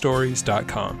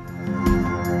supertruestories.com.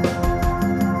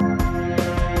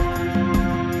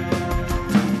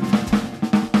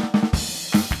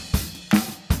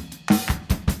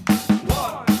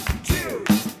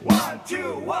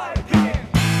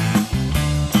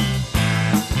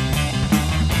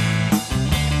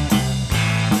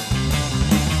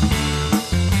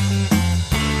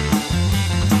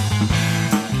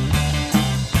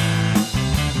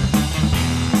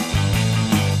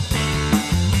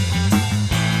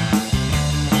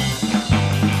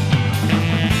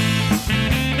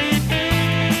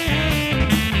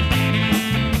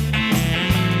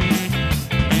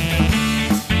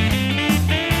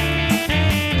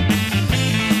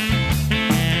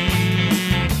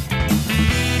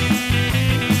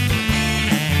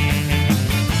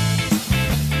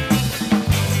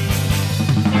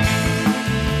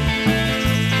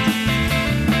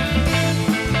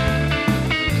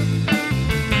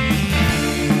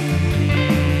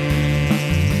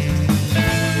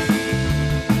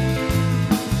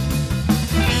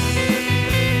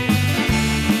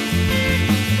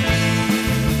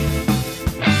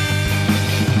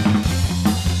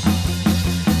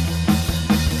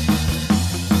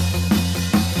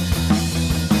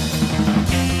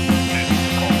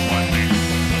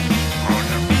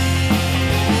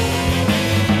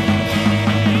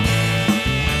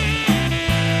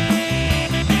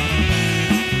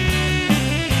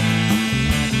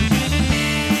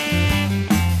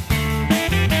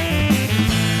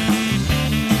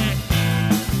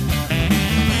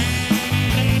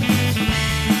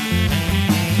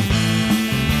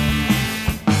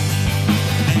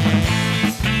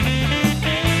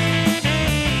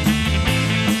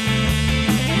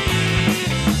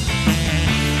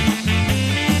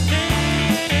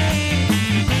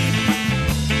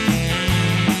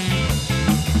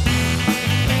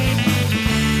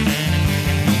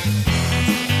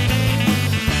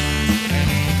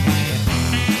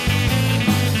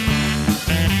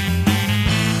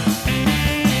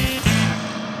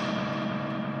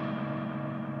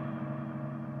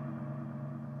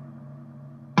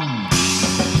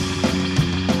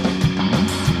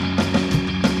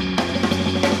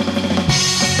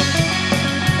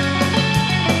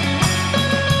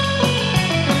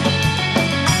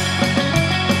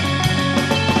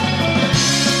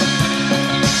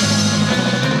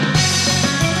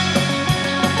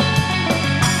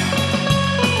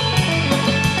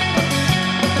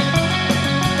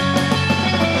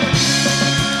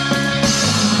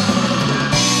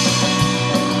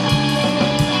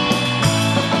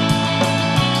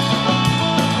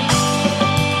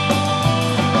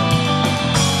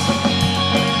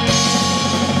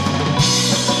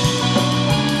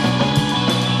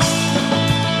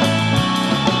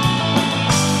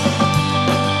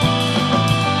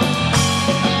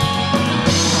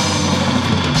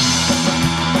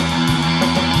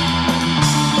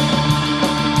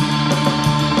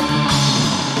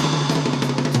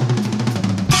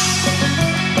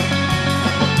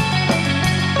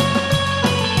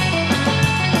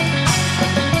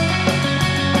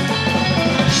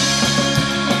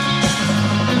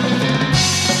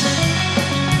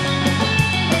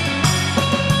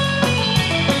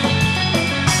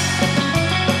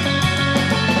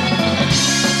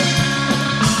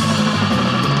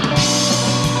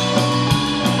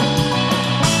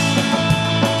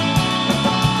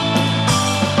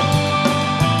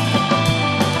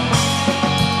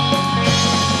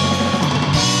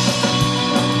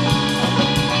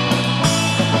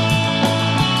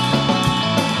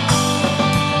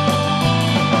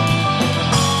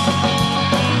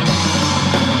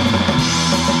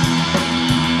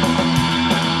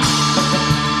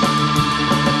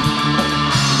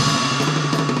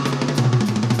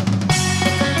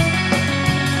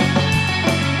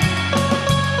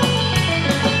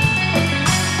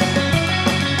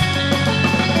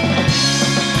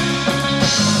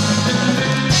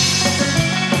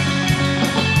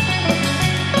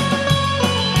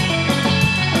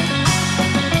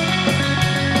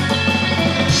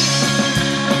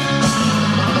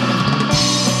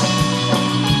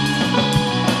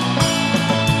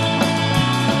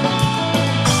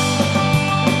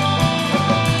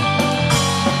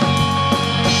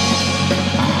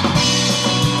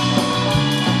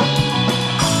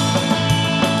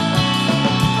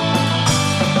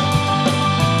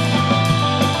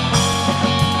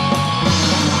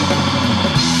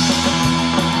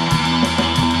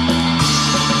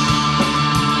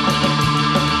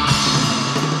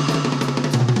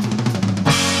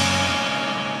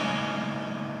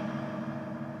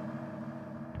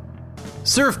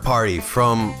 Surf Party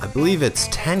from, I believe it's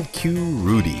Tanku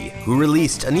Rudy, who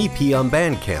released an EP on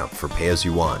Bandcamp for Pay As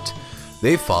You Want.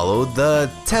 They followed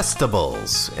the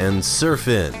Testables and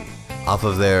Surfin off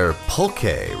of their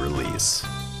Pulque release.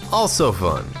 Also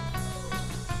fun.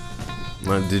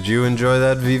 Did you enjoy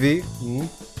that, Vivi?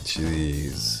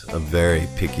 She's a very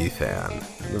picky fan.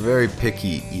 A very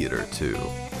picky eater, too.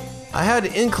 I had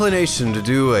inclination to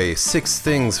do a 6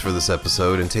 things for this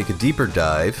episode and take a deeper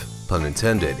dive, pun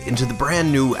intended, into the brand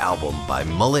new album by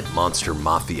Mullet Monster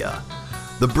Mafia.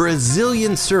 The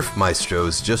Brazilian surf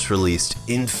maestros just released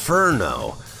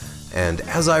Inferno, and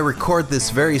as I record this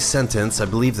very sentence, I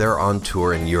believe they're on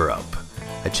tour in Europe.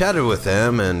 I chatted with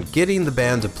them, and getting the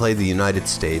band to play the United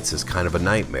States is kind of a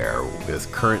nightmare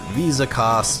with current visa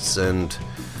costs and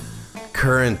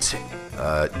current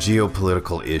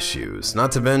geopolitical issues.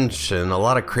 Not to mention, a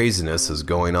lot of craziness is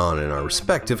going on in our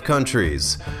respective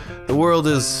countries. The world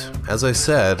is, as I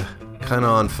said, kind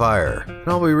of on fire. And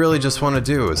all we really just want to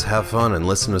do is have fun and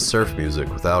listen to surf music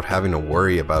without having to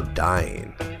worry about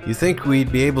dying. You think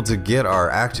we'd be able to get our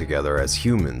act together as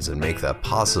humans and make that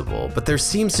possible, but there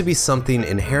seems to be something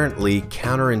inherently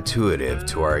counterintuitive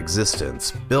to our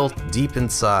existence, built deep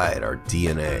inside our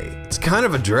DNA. It's kind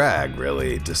of a drag,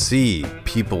 really, to see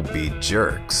people be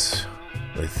jerks.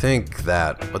 They think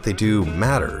that what they do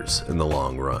matters in the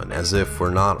long run, as if we're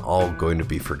not all going to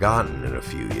be forgotten in a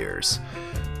few years.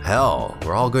 Hell,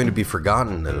 we're all going to be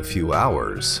forgotten in a few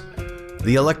hours.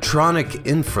 The electronic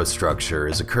infrastructure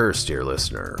is a curse, dear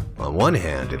listener. On one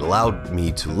hand, it allowed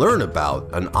me to learn about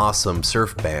an awesome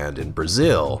surf band in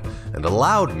Brazil, and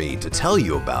allowed me to tell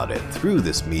you about it through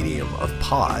this medium of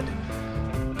pod.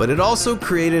 But it also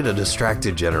created a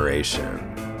distracted generation,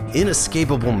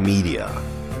 inescapable media,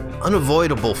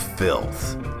 unavoidable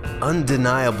filth,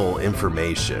 undeniable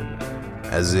information,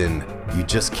 as in, you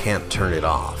just can't turn it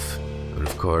off. But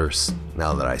of course,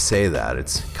 now that I say that,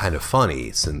 it's kind of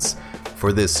funny, since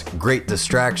for this great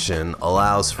distraction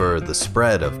allows for the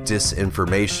spread of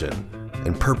disinformation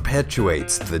and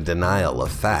perpetuates the denial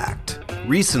of fact.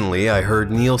 Recently, I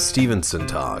heard Neil Stephenson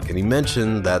talk, and he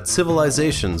mentioned that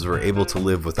civilizations were able to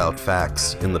live without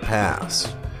facts in the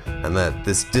past, and that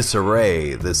this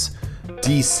disarray, this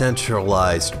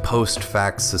decentralized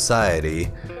post-fact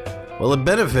society, well, it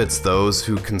benefits those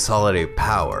who consolidate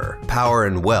power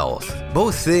and wealth,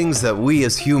 both things that we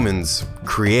as humans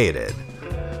created.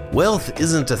 Wealth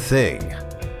isn't a thing,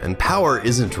 and power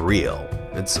isn't real.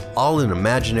 It's all an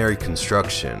imaginary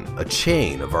construction, a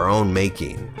chain of our own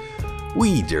making.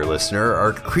 We, dear listener,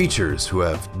 are creatures who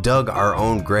have dug our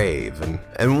own grave,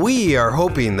 and we are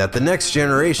hoping that the next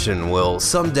generation will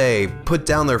someday put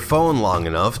down their phone long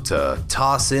enough to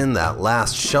toss in that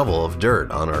last shovel of dirt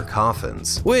on our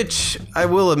coffins. Which, I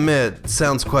will admit,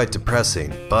 sounds quite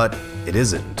depressing, but it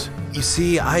isn't. You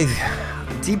see,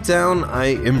 deep down, I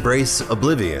embrace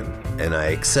oblivion, and I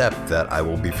accept that I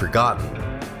will be forgotten,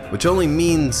 which only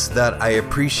means that I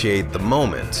appreciate the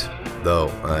moment. Though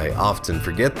I often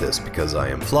forget this because I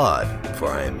am flawed, for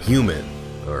I am human,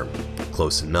 or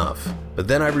close enough. But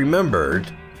then I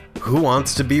remembered, who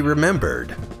wants to be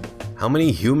remembered? How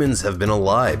many humans have been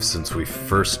alive since we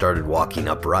first started walking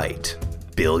upright?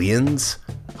 Billions?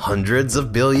 Hundreds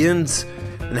of billions?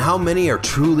 And how many are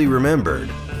truly remembered?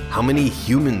 How many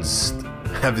humans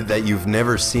that you've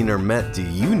never seen or met do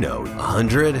you know?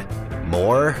 100?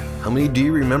 More? How many do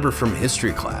you remember from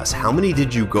history class? How many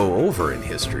did you go over in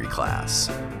history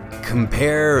class?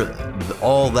 Compare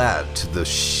all that to the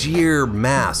sheer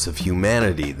mass of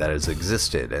humanity that has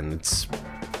existed, and it's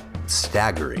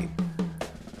staggering.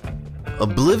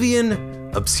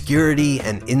 Oblivion, obscurity,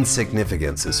 and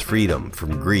insignificance is freedom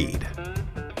from greed.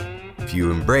 If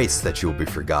you embrace that you'll be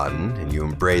forgotten, and you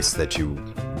embrace that you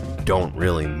don't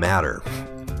really matter,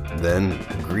 then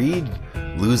greed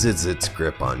loses its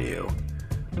grip on you.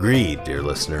 Greed, dear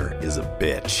listener, is a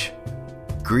bitch.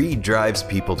 Greed drives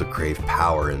people to crave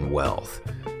power and wealth.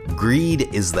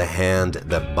 Greed is the hand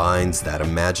that binds that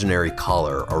imaginary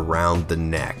collar around the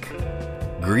neck.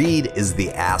 Greed is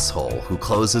the asshole who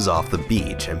closes off the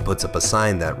beach and puts up a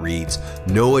sign that reads,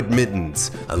 "No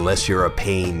admittance unless you're a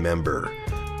paying member."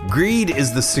 Greed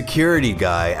is the security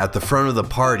guy at the front of the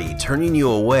party turning you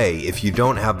away if you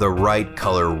don't have the right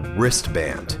color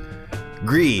wristband.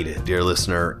 Greed, dear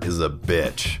listener, is a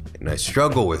bitch, and I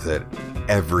struggle with it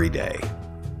every day.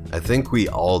 I think we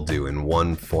all do in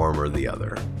one form or the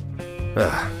other.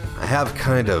 I have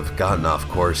kind of gotten off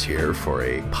course here for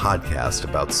a podcast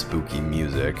about spooky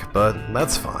music, but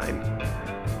that's fine.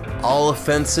 All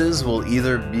offenses will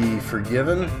either be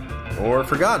forgiven or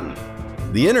forgotten.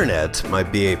 The internet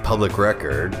might be a public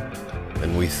record,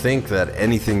 and we think that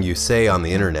anything you say on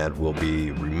the internet will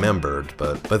be remembered,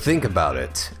 but think about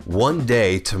it. One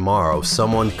day, tomorrow,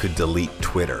 someone could delete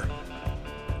Twitter.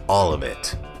 All of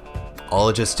it. All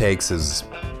it just takes is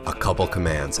a couple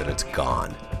commands and it's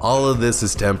gone. All of this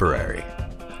is temporary.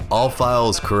 All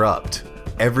files corrupt.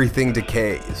 Everything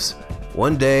decays.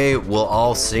 One day, we'll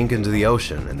all sink into the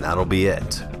ocean, and that'll be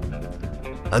it.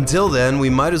 Until then, we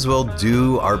might as well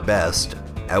do our best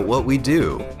at what we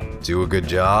do. Do a good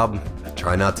job,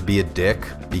 try not to be a dick,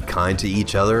 be kind to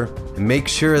each other, and make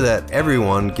sure that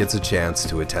everyone gets a chance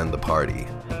to attend the party.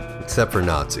 Except for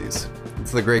Nazis.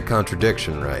 It's the great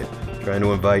contradiction, right? Trying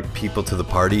to invite people to the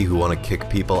party who want to kick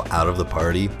people out of the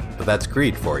party, but that's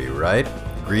greed for you, right?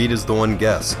 Greed is the one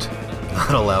guest,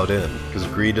 not allowed in, because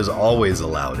greed is always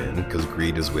allowed in, because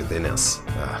greed is within us.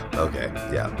 Okay,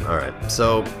 yeah, alright.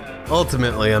 So,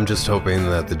 ultimately, I'm just hoping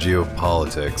that the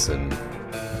geopolitics and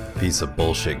piece of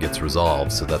bullshit gets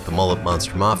resolved so that the Mullet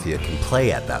Monster Mafia can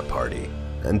play at that party.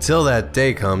 Until that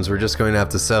day comes, we're just going to have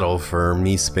to settle for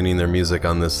me spinning their music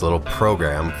on this little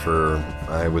program for,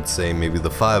 I would say, maybe the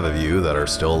 5 of you that are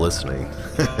still listening.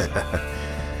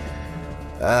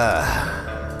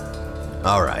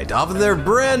 Alright, off of their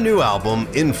brand new album,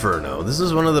 Inferno. This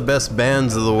is one of the best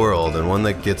bands of the world, and one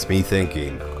that gets me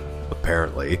thinking,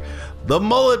 apparently, the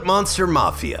Mullet Monster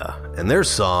Mafia, and their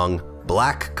song,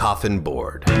 Black Coffin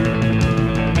Board.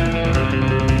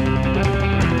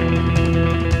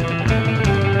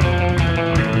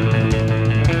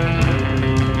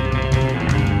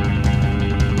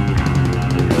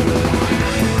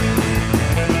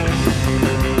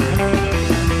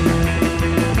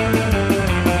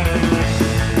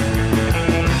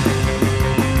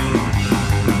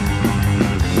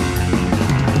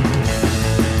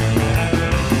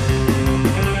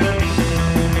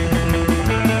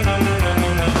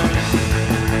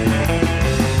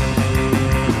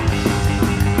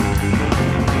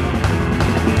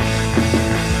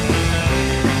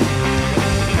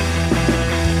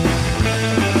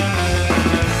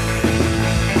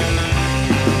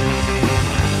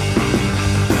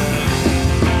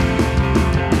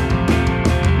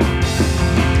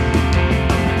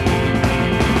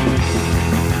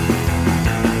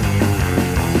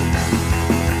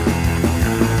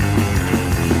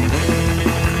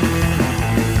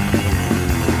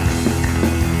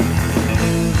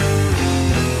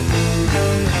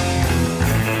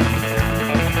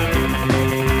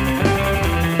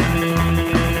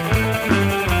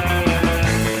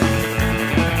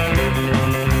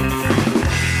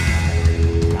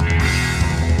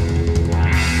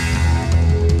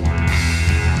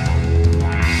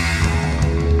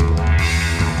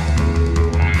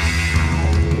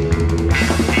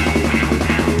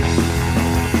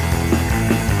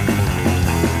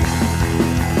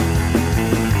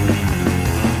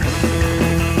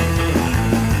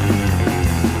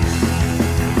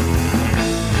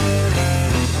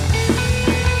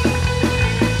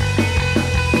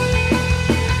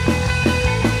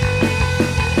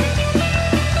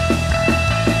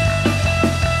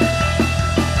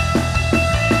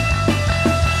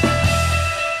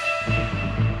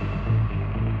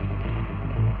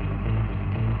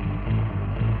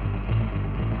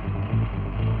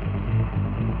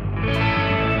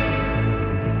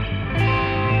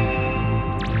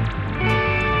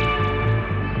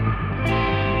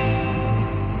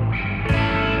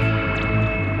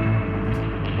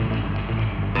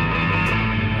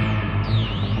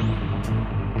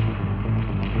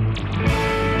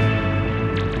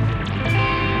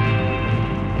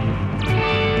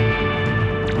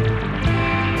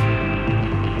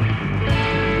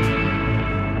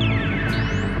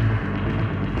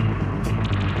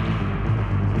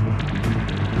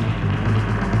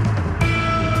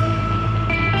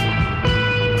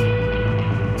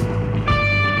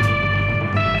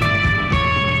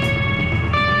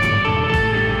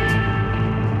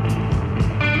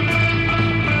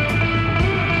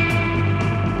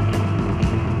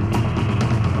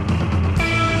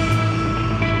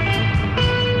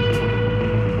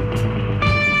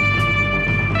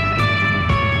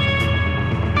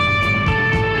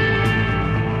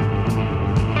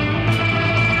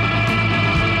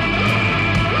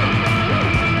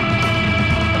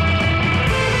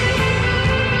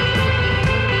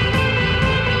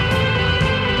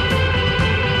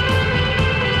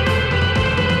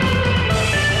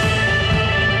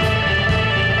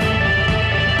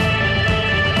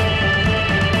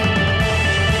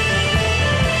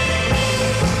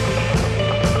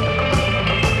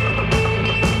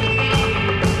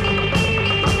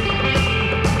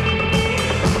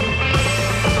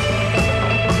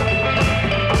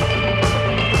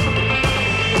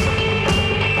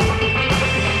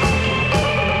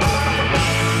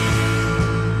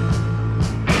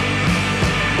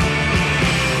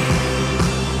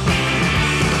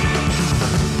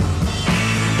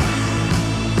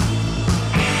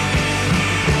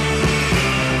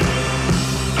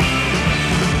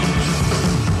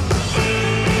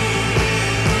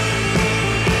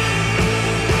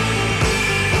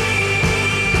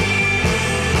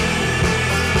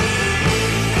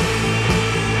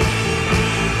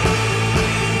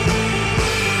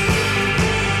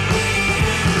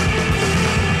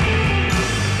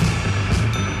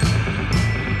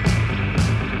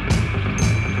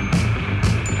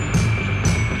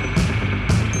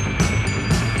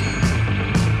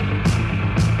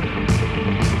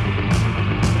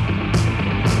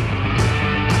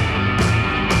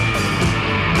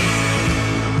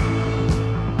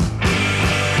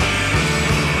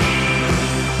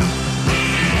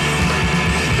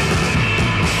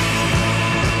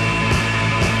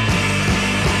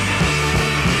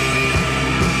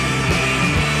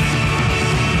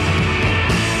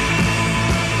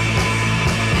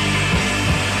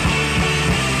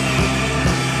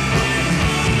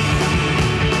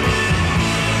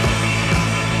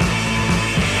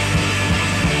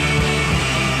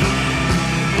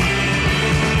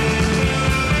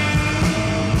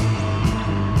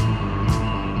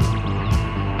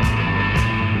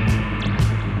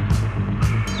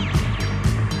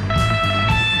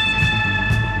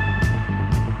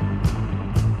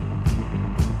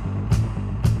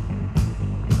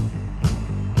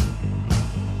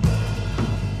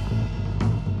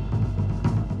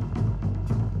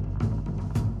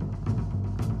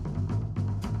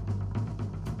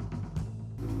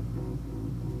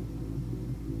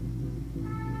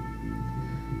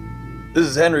 This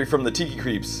is Henry from the Tiki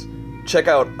Creeps. Check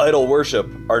out Idol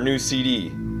Worship, our new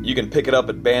CD. You can pick it up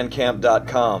at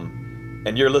bandcamp.com.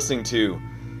 And you're listening to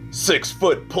 6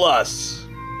 Foot Plus.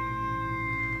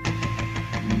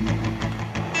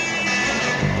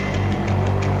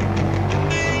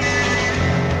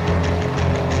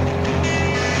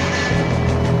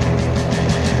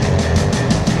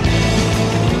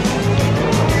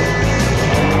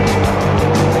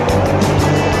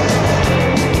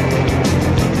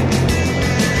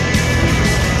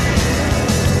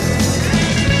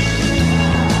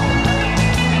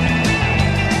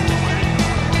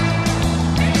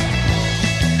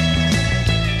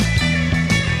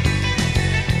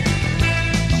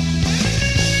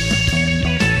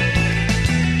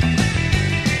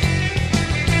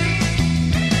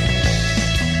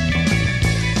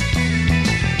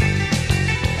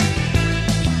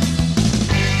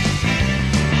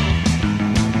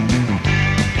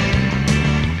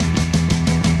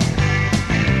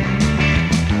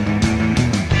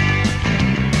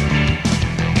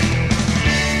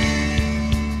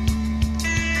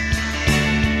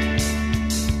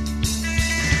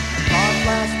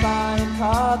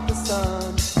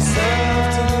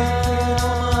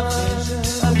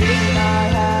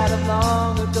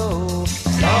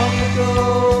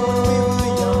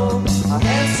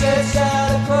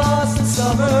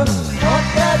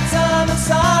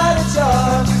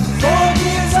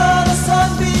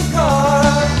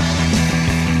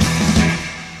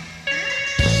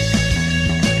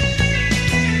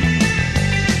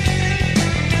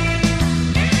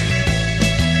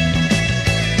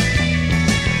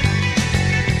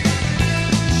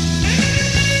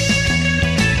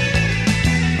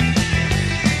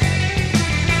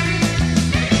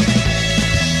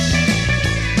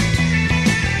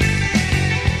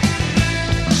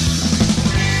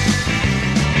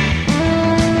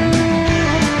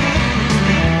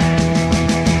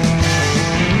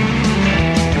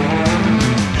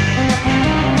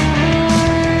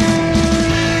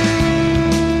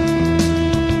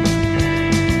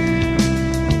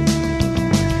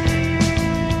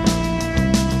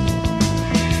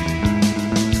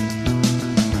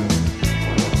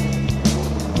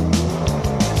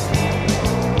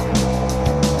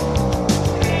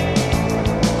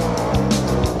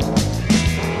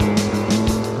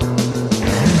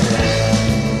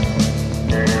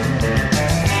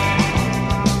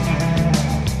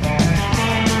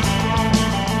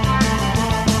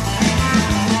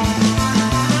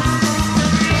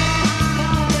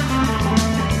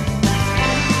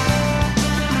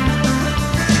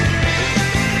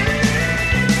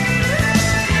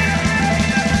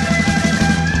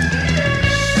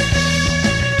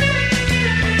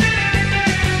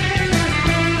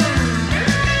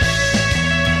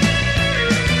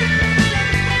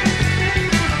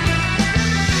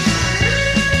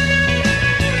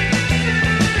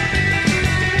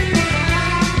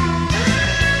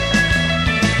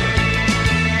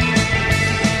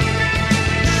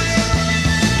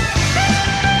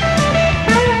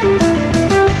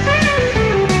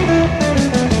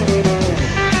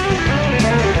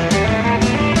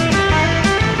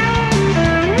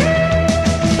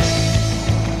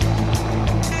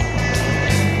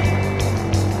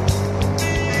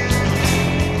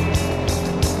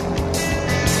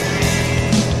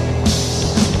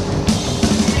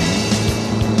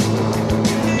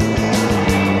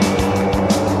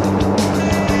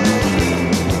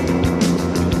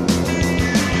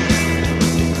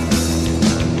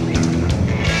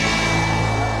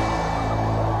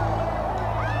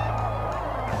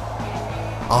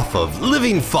 Off of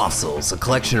Living Fossils, a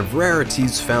collection of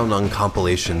rarities found on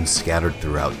compilations scattered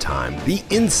throughout time, the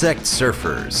Insect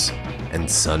Surfers and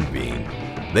Sunbeam.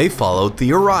 They followed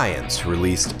the Orions, who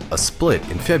released a split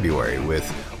in February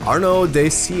with Arnaud de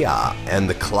Sia and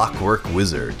the Clockwork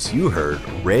Wizards. You heard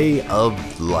Ray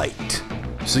of Light.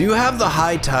 So you have the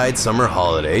High Tide Summer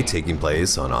Holiday taking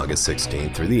place on August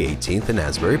 16th through the 18th in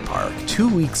Asbury Park. 2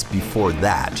 weeks before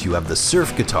that, you have the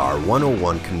Surf Guitar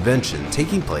 101 convention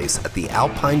taking place at the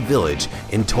Alpine Village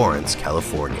in Torrance,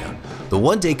 California. The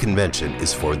one-day convention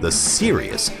is for the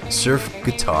serious surf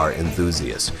guitar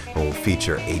enthusiast and will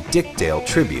feature a Dick Dale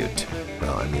tribute.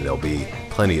 Well, there'll be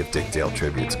plenty of Dick Dale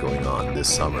tributes going on this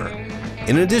summer.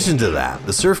 In addition to that,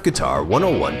 the Surf Guitar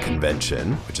 101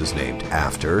 convention, which is named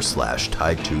after /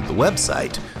 tied to the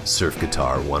website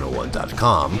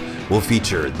surfguitar101.com, will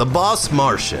feature the Boss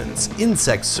Martians,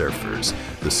 Insect Surfers,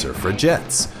 the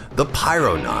Surfragettes, the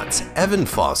Pyronauts, Evan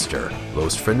Foster,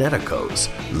 Los Freneticos,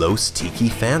 Los Tiki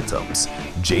Phantoms,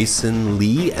 Jason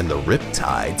Lee and the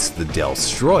Riptides, the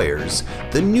Destroyers,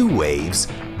 the New Waves,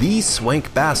 The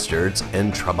Swank Bastards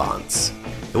and Trabants.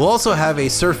 It will also have a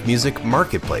surf music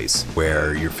marketplace,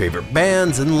 where your favorite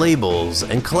bands and labels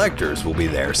and collectors will be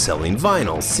there selling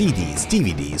vinyl, CDs,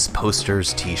 DVDs,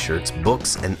 posters, t-shirts,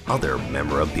 books, and other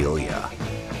memorabilia.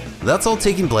 That's all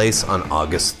taking place on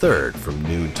August 3rd from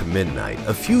noon to midnight.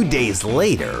 A few days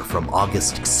later, from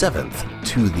August 7th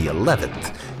to the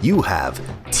 11th, you have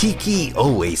Tiki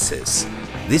Oasis.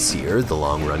 This year, the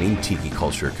long-running Tiki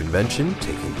Culture Convention,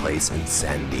 taking place in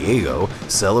San Diego,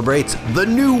 celebrates the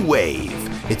New Wave.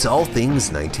 It's all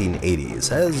things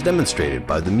 1980s, as demonstrated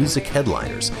by the music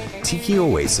headliners. Tiki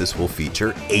Oasis will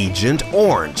feature Agent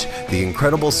Orange, the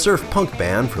incredible surf punk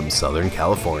band from Southern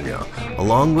California,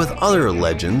 along with other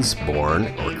legends born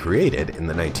or created in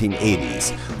the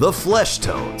 1980s. The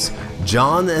Fleshtones,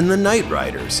 John and the Night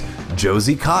Riders,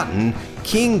 Josie Cotton,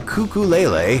 King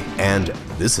Kukulele, and,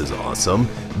 this is awesome,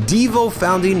 Devo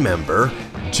founding member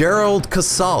Gerald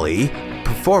Casali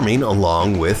performing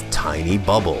along with Tiny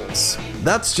Bubbles.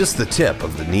 That's just the tip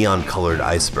of the neon-colored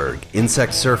iceberg.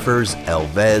 Insect Surfers,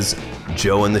 Elvez,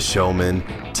 Joe and the Showman,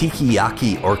 Tiki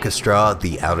Yaki Orchestra,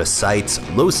 The Out of Sights,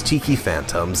 Los Tiki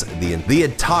Phantoms, the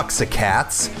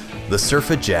Intoxicats, the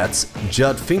Surfajettes,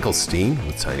 Judd Finkelstein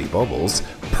with Tiny Bubbles,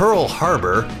 Pearl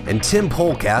Harbor, and Tim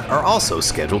Polecat are also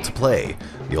scheduled to play.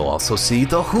 You'll also see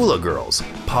the Hula Girls,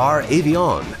 Par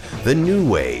Avion, the New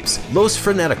Waves, Los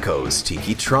Freneticos,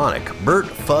 Tiki Tronic, Bert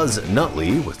Fuzz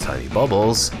Nutley with Tiny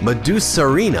Bubbles,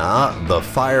 Medusarina, the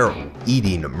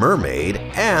Fire-Eating Mermaid,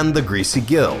 and the Greasy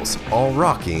Gills, all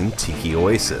rocking Tiki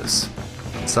Oasis.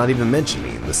 It's not even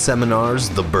mentioning the seminars,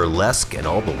 the burlesque, and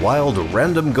all the wild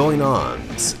random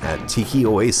going-ons at Tiki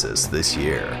Oasis this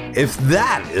year. If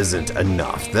that isn't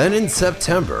enough, then in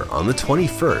September, on the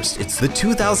 21st, it's the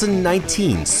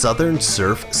 2019 Southern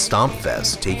Surf Stomp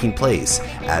Fest taking place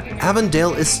at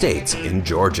Avondale Estates in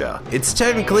Georgia. It's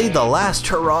technically the last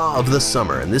hurrah of the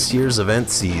summer, and this year's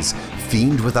event sees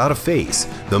Fiend Without a Face,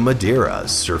 the Madeira,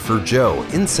 Surfer Joe,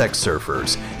 Insect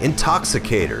Surfers,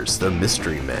 Intoxicators, the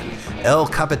Mystery Men, El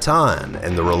Capitan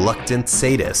and the Reluctant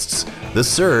Sadists, the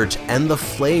Surge, and the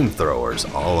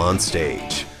Flamethrowers all on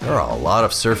stage. There are a lot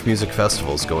of surf music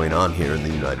festivals going on here in the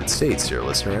United States, dear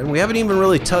listener, and we haven't even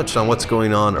really touched on what's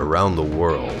going on around the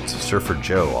world. Surfer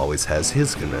Joe always has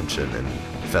his convention and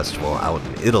festival out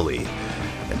in Italy.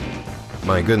 And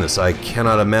my goodness, I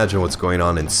cannot imagine what's going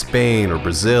on in Spain or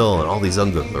Brazil and all these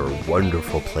other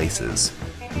wonderful places.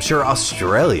 I'm sure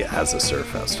Australia has a surf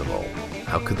festival.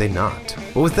 How could they not?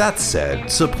 But with that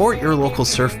said, support your local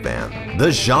surf band.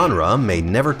 The genre may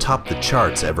never top the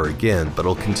charts ever again, but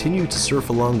it'll continue to surf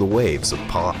along the waves of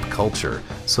pop culture,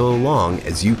 so long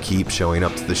as you keep showing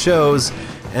up to the shows,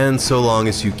 and so long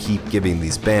as you keep giving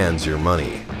these bands your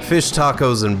money. Fish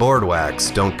tacos and board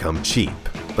wax don't come cheap,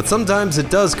 but sometimes it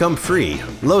does come free.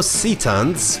 Los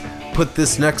Citans put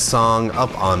this next song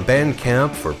up on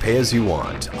Bandcamp for Pay As You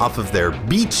Want, off of their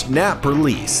Beach Nap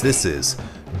release. This is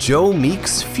Joe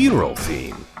Meek's Funeral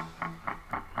Theme.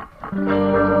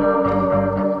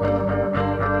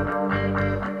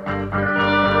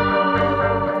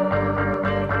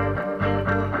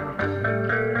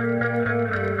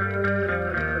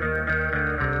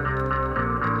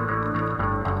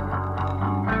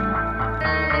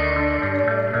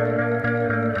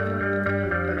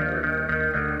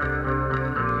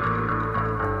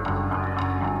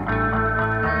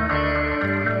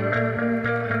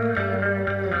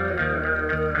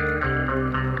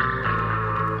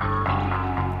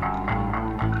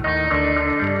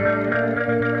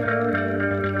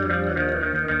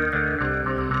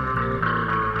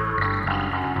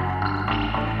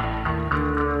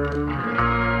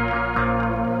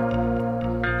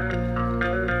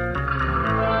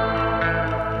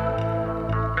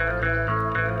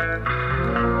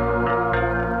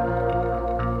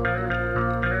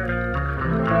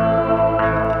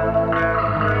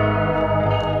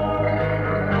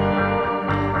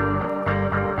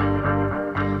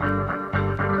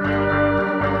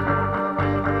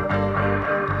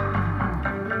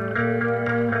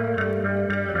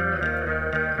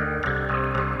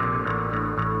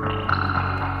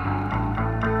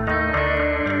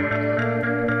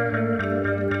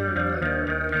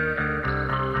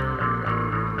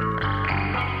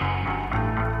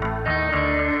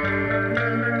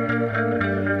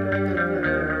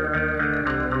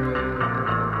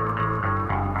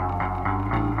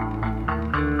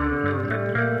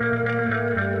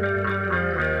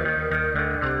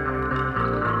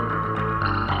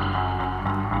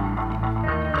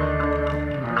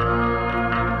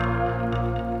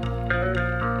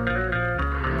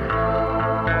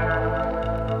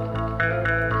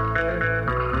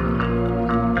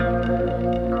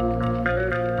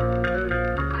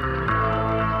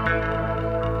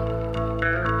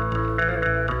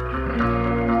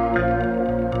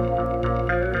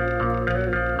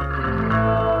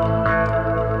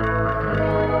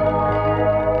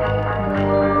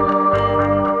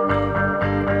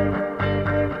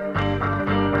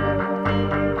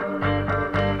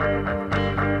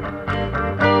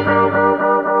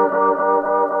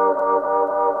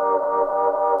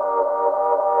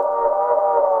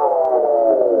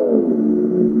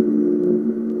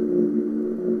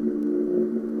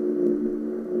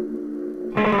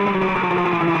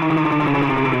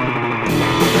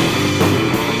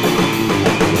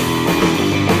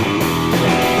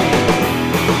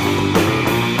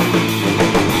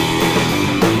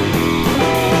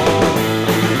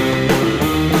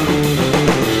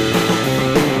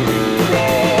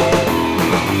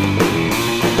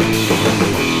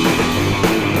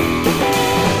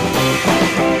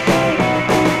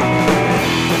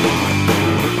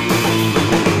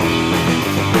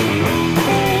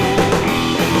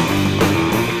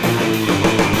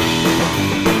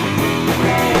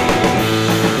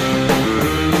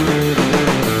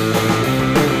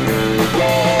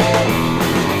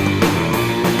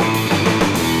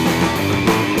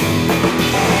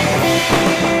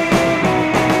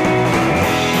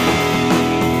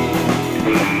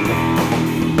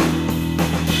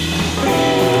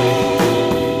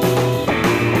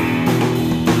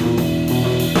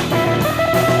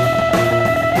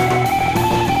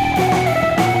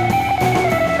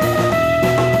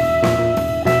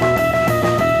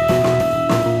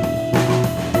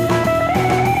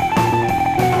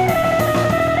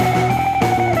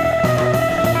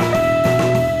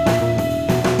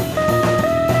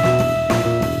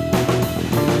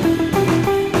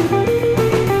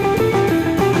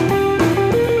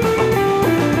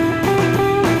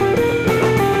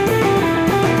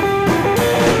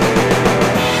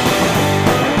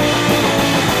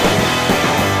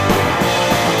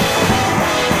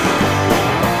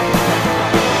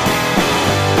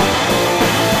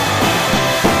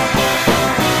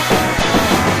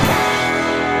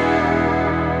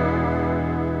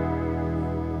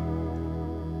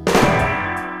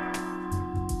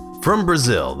 From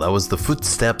Brazil, that was the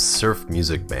Footsteps Surf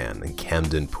Music Band in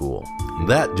Camden Pool.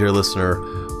 That, dear listener,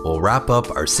 will wrap up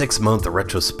our 6-month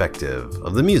retrospective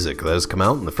of the music that has come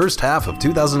out in the first half of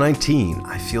 2019.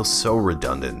 I feel so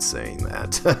redundant saying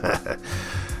that.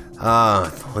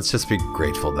 Let's just be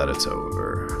grateful that it's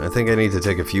over. I think I need to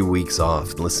take a few weeks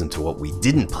off and listen to what we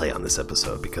didn't play on this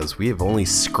episode, because we have only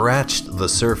scratched the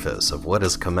surface of what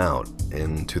has come out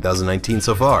in 2019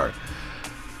 so far.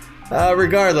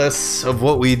 Regardless of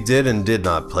what we did and did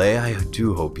not play, I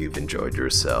do hope you've enjoyed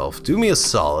yourself. Do me a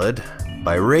solid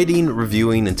by rating,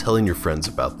 reviewing, and telling your friends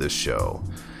about this show.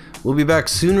 We'll be back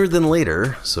sooner than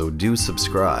later, so do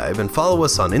subscribe and follow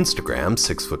us on Instagram,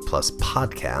 6foot Plus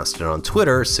Podcast, and on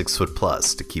Twitter, 6foot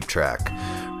Plus, to keep track.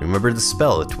 Remember to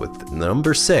spell it with the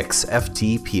number 6,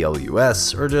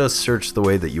 FTPLUS, or just search the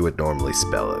way that you would normally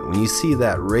spell it. When you see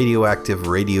that radioactive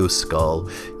radio skull,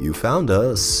 you found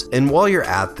us. And while you're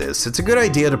at this, it's a good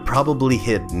idea to probably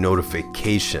hit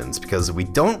notifications, because we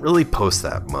don't really post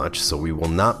that much, so we will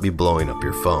not be blowing up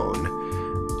your phone.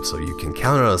 So you can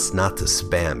count on us not to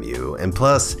spam you. And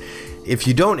plus, if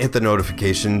you don't hit the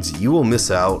notifications, you will miss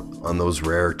out on those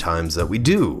rare times that we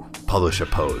do publish a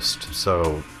post.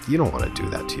 So you don't want to do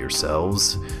that to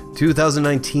yourselves.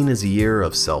 2019 is a year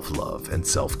of self-love and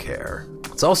self-care.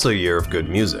 It's also a year of good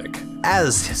music,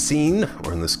 as seen,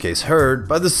 or in this case heard,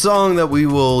 by the song that we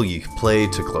will play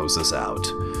to close this out.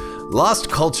 Lost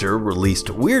Culture released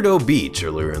Weirdo Beach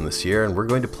earlier in this year, and we're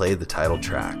going to play the title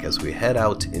track as we head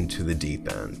out into the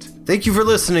deep end. Thank you for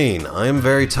listening. I am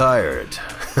very tired.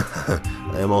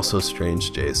 I am also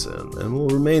Strange Jason, and will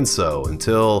remain so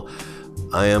until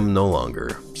I am no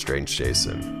longer Strange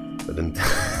Jason. But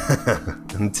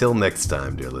until next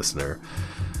time, dear listener,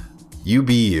 you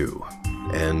be you.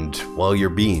 And while you're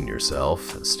being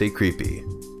yourself, stay creepy,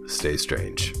 stay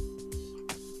strange.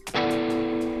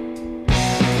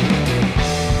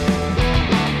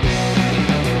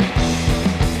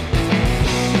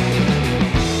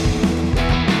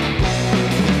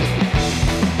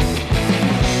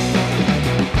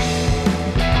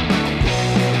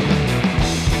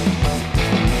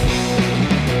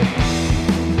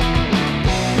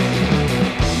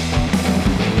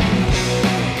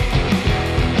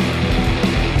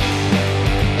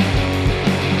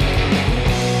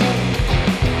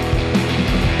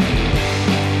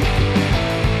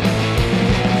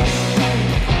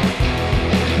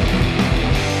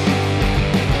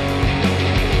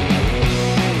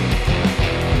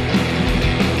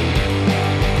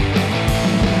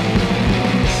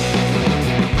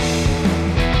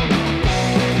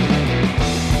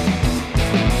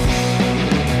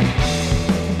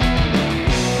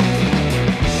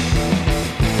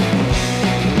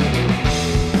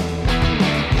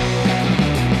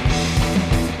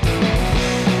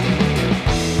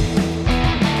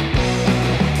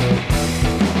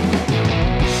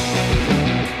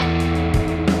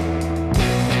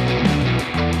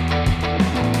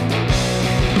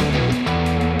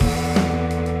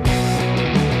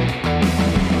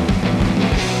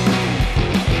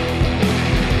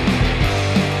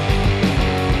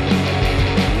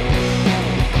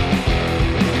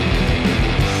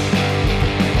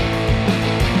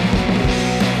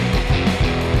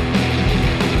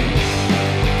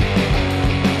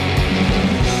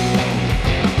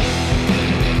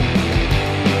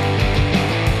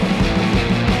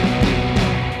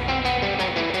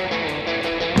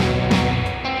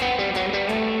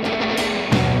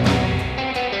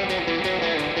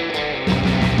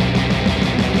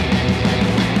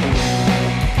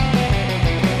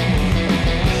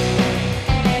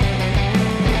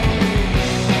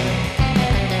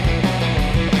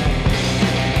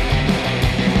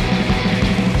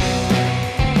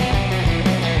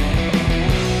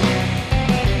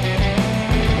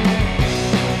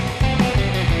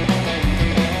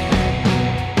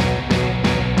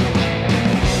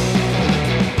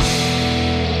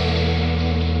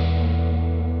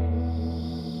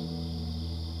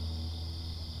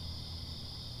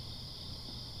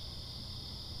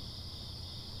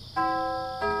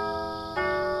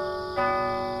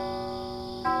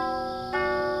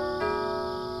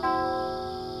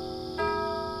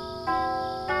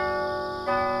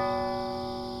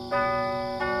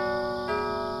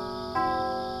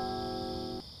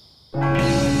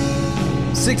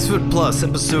 Six Foot Plus,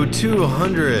 episode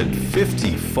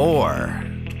 254.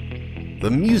 The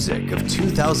music of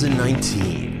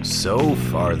 2019, so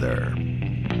farther.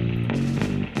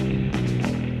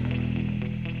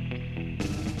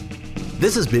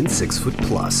 This has been 6 Foot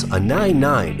Plus, a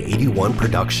 9981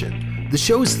 production. The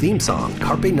show's theme song,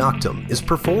 Carpe Noctem, is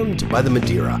performed by the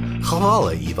Madeira.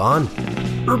 Chavala, Ivan.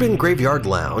 Urban Graveyard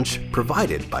Lounge,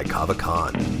 provided by Kava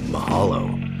Khan.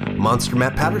 Mahalo. Monster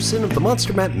Matt Patterson of the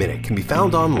Monster Matt Minute can be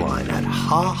found online at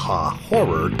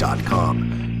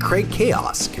hahahorror.com. Craig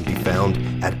Chaos can be found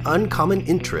at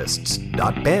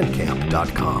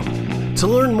uncommoninterests.bandcamp.com. To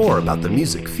learn more about the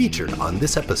music featured on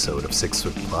this episode of 6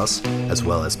 Foot Plus, as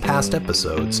well as past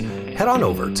episodes, head on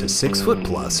over to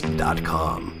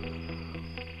 6footplus.com.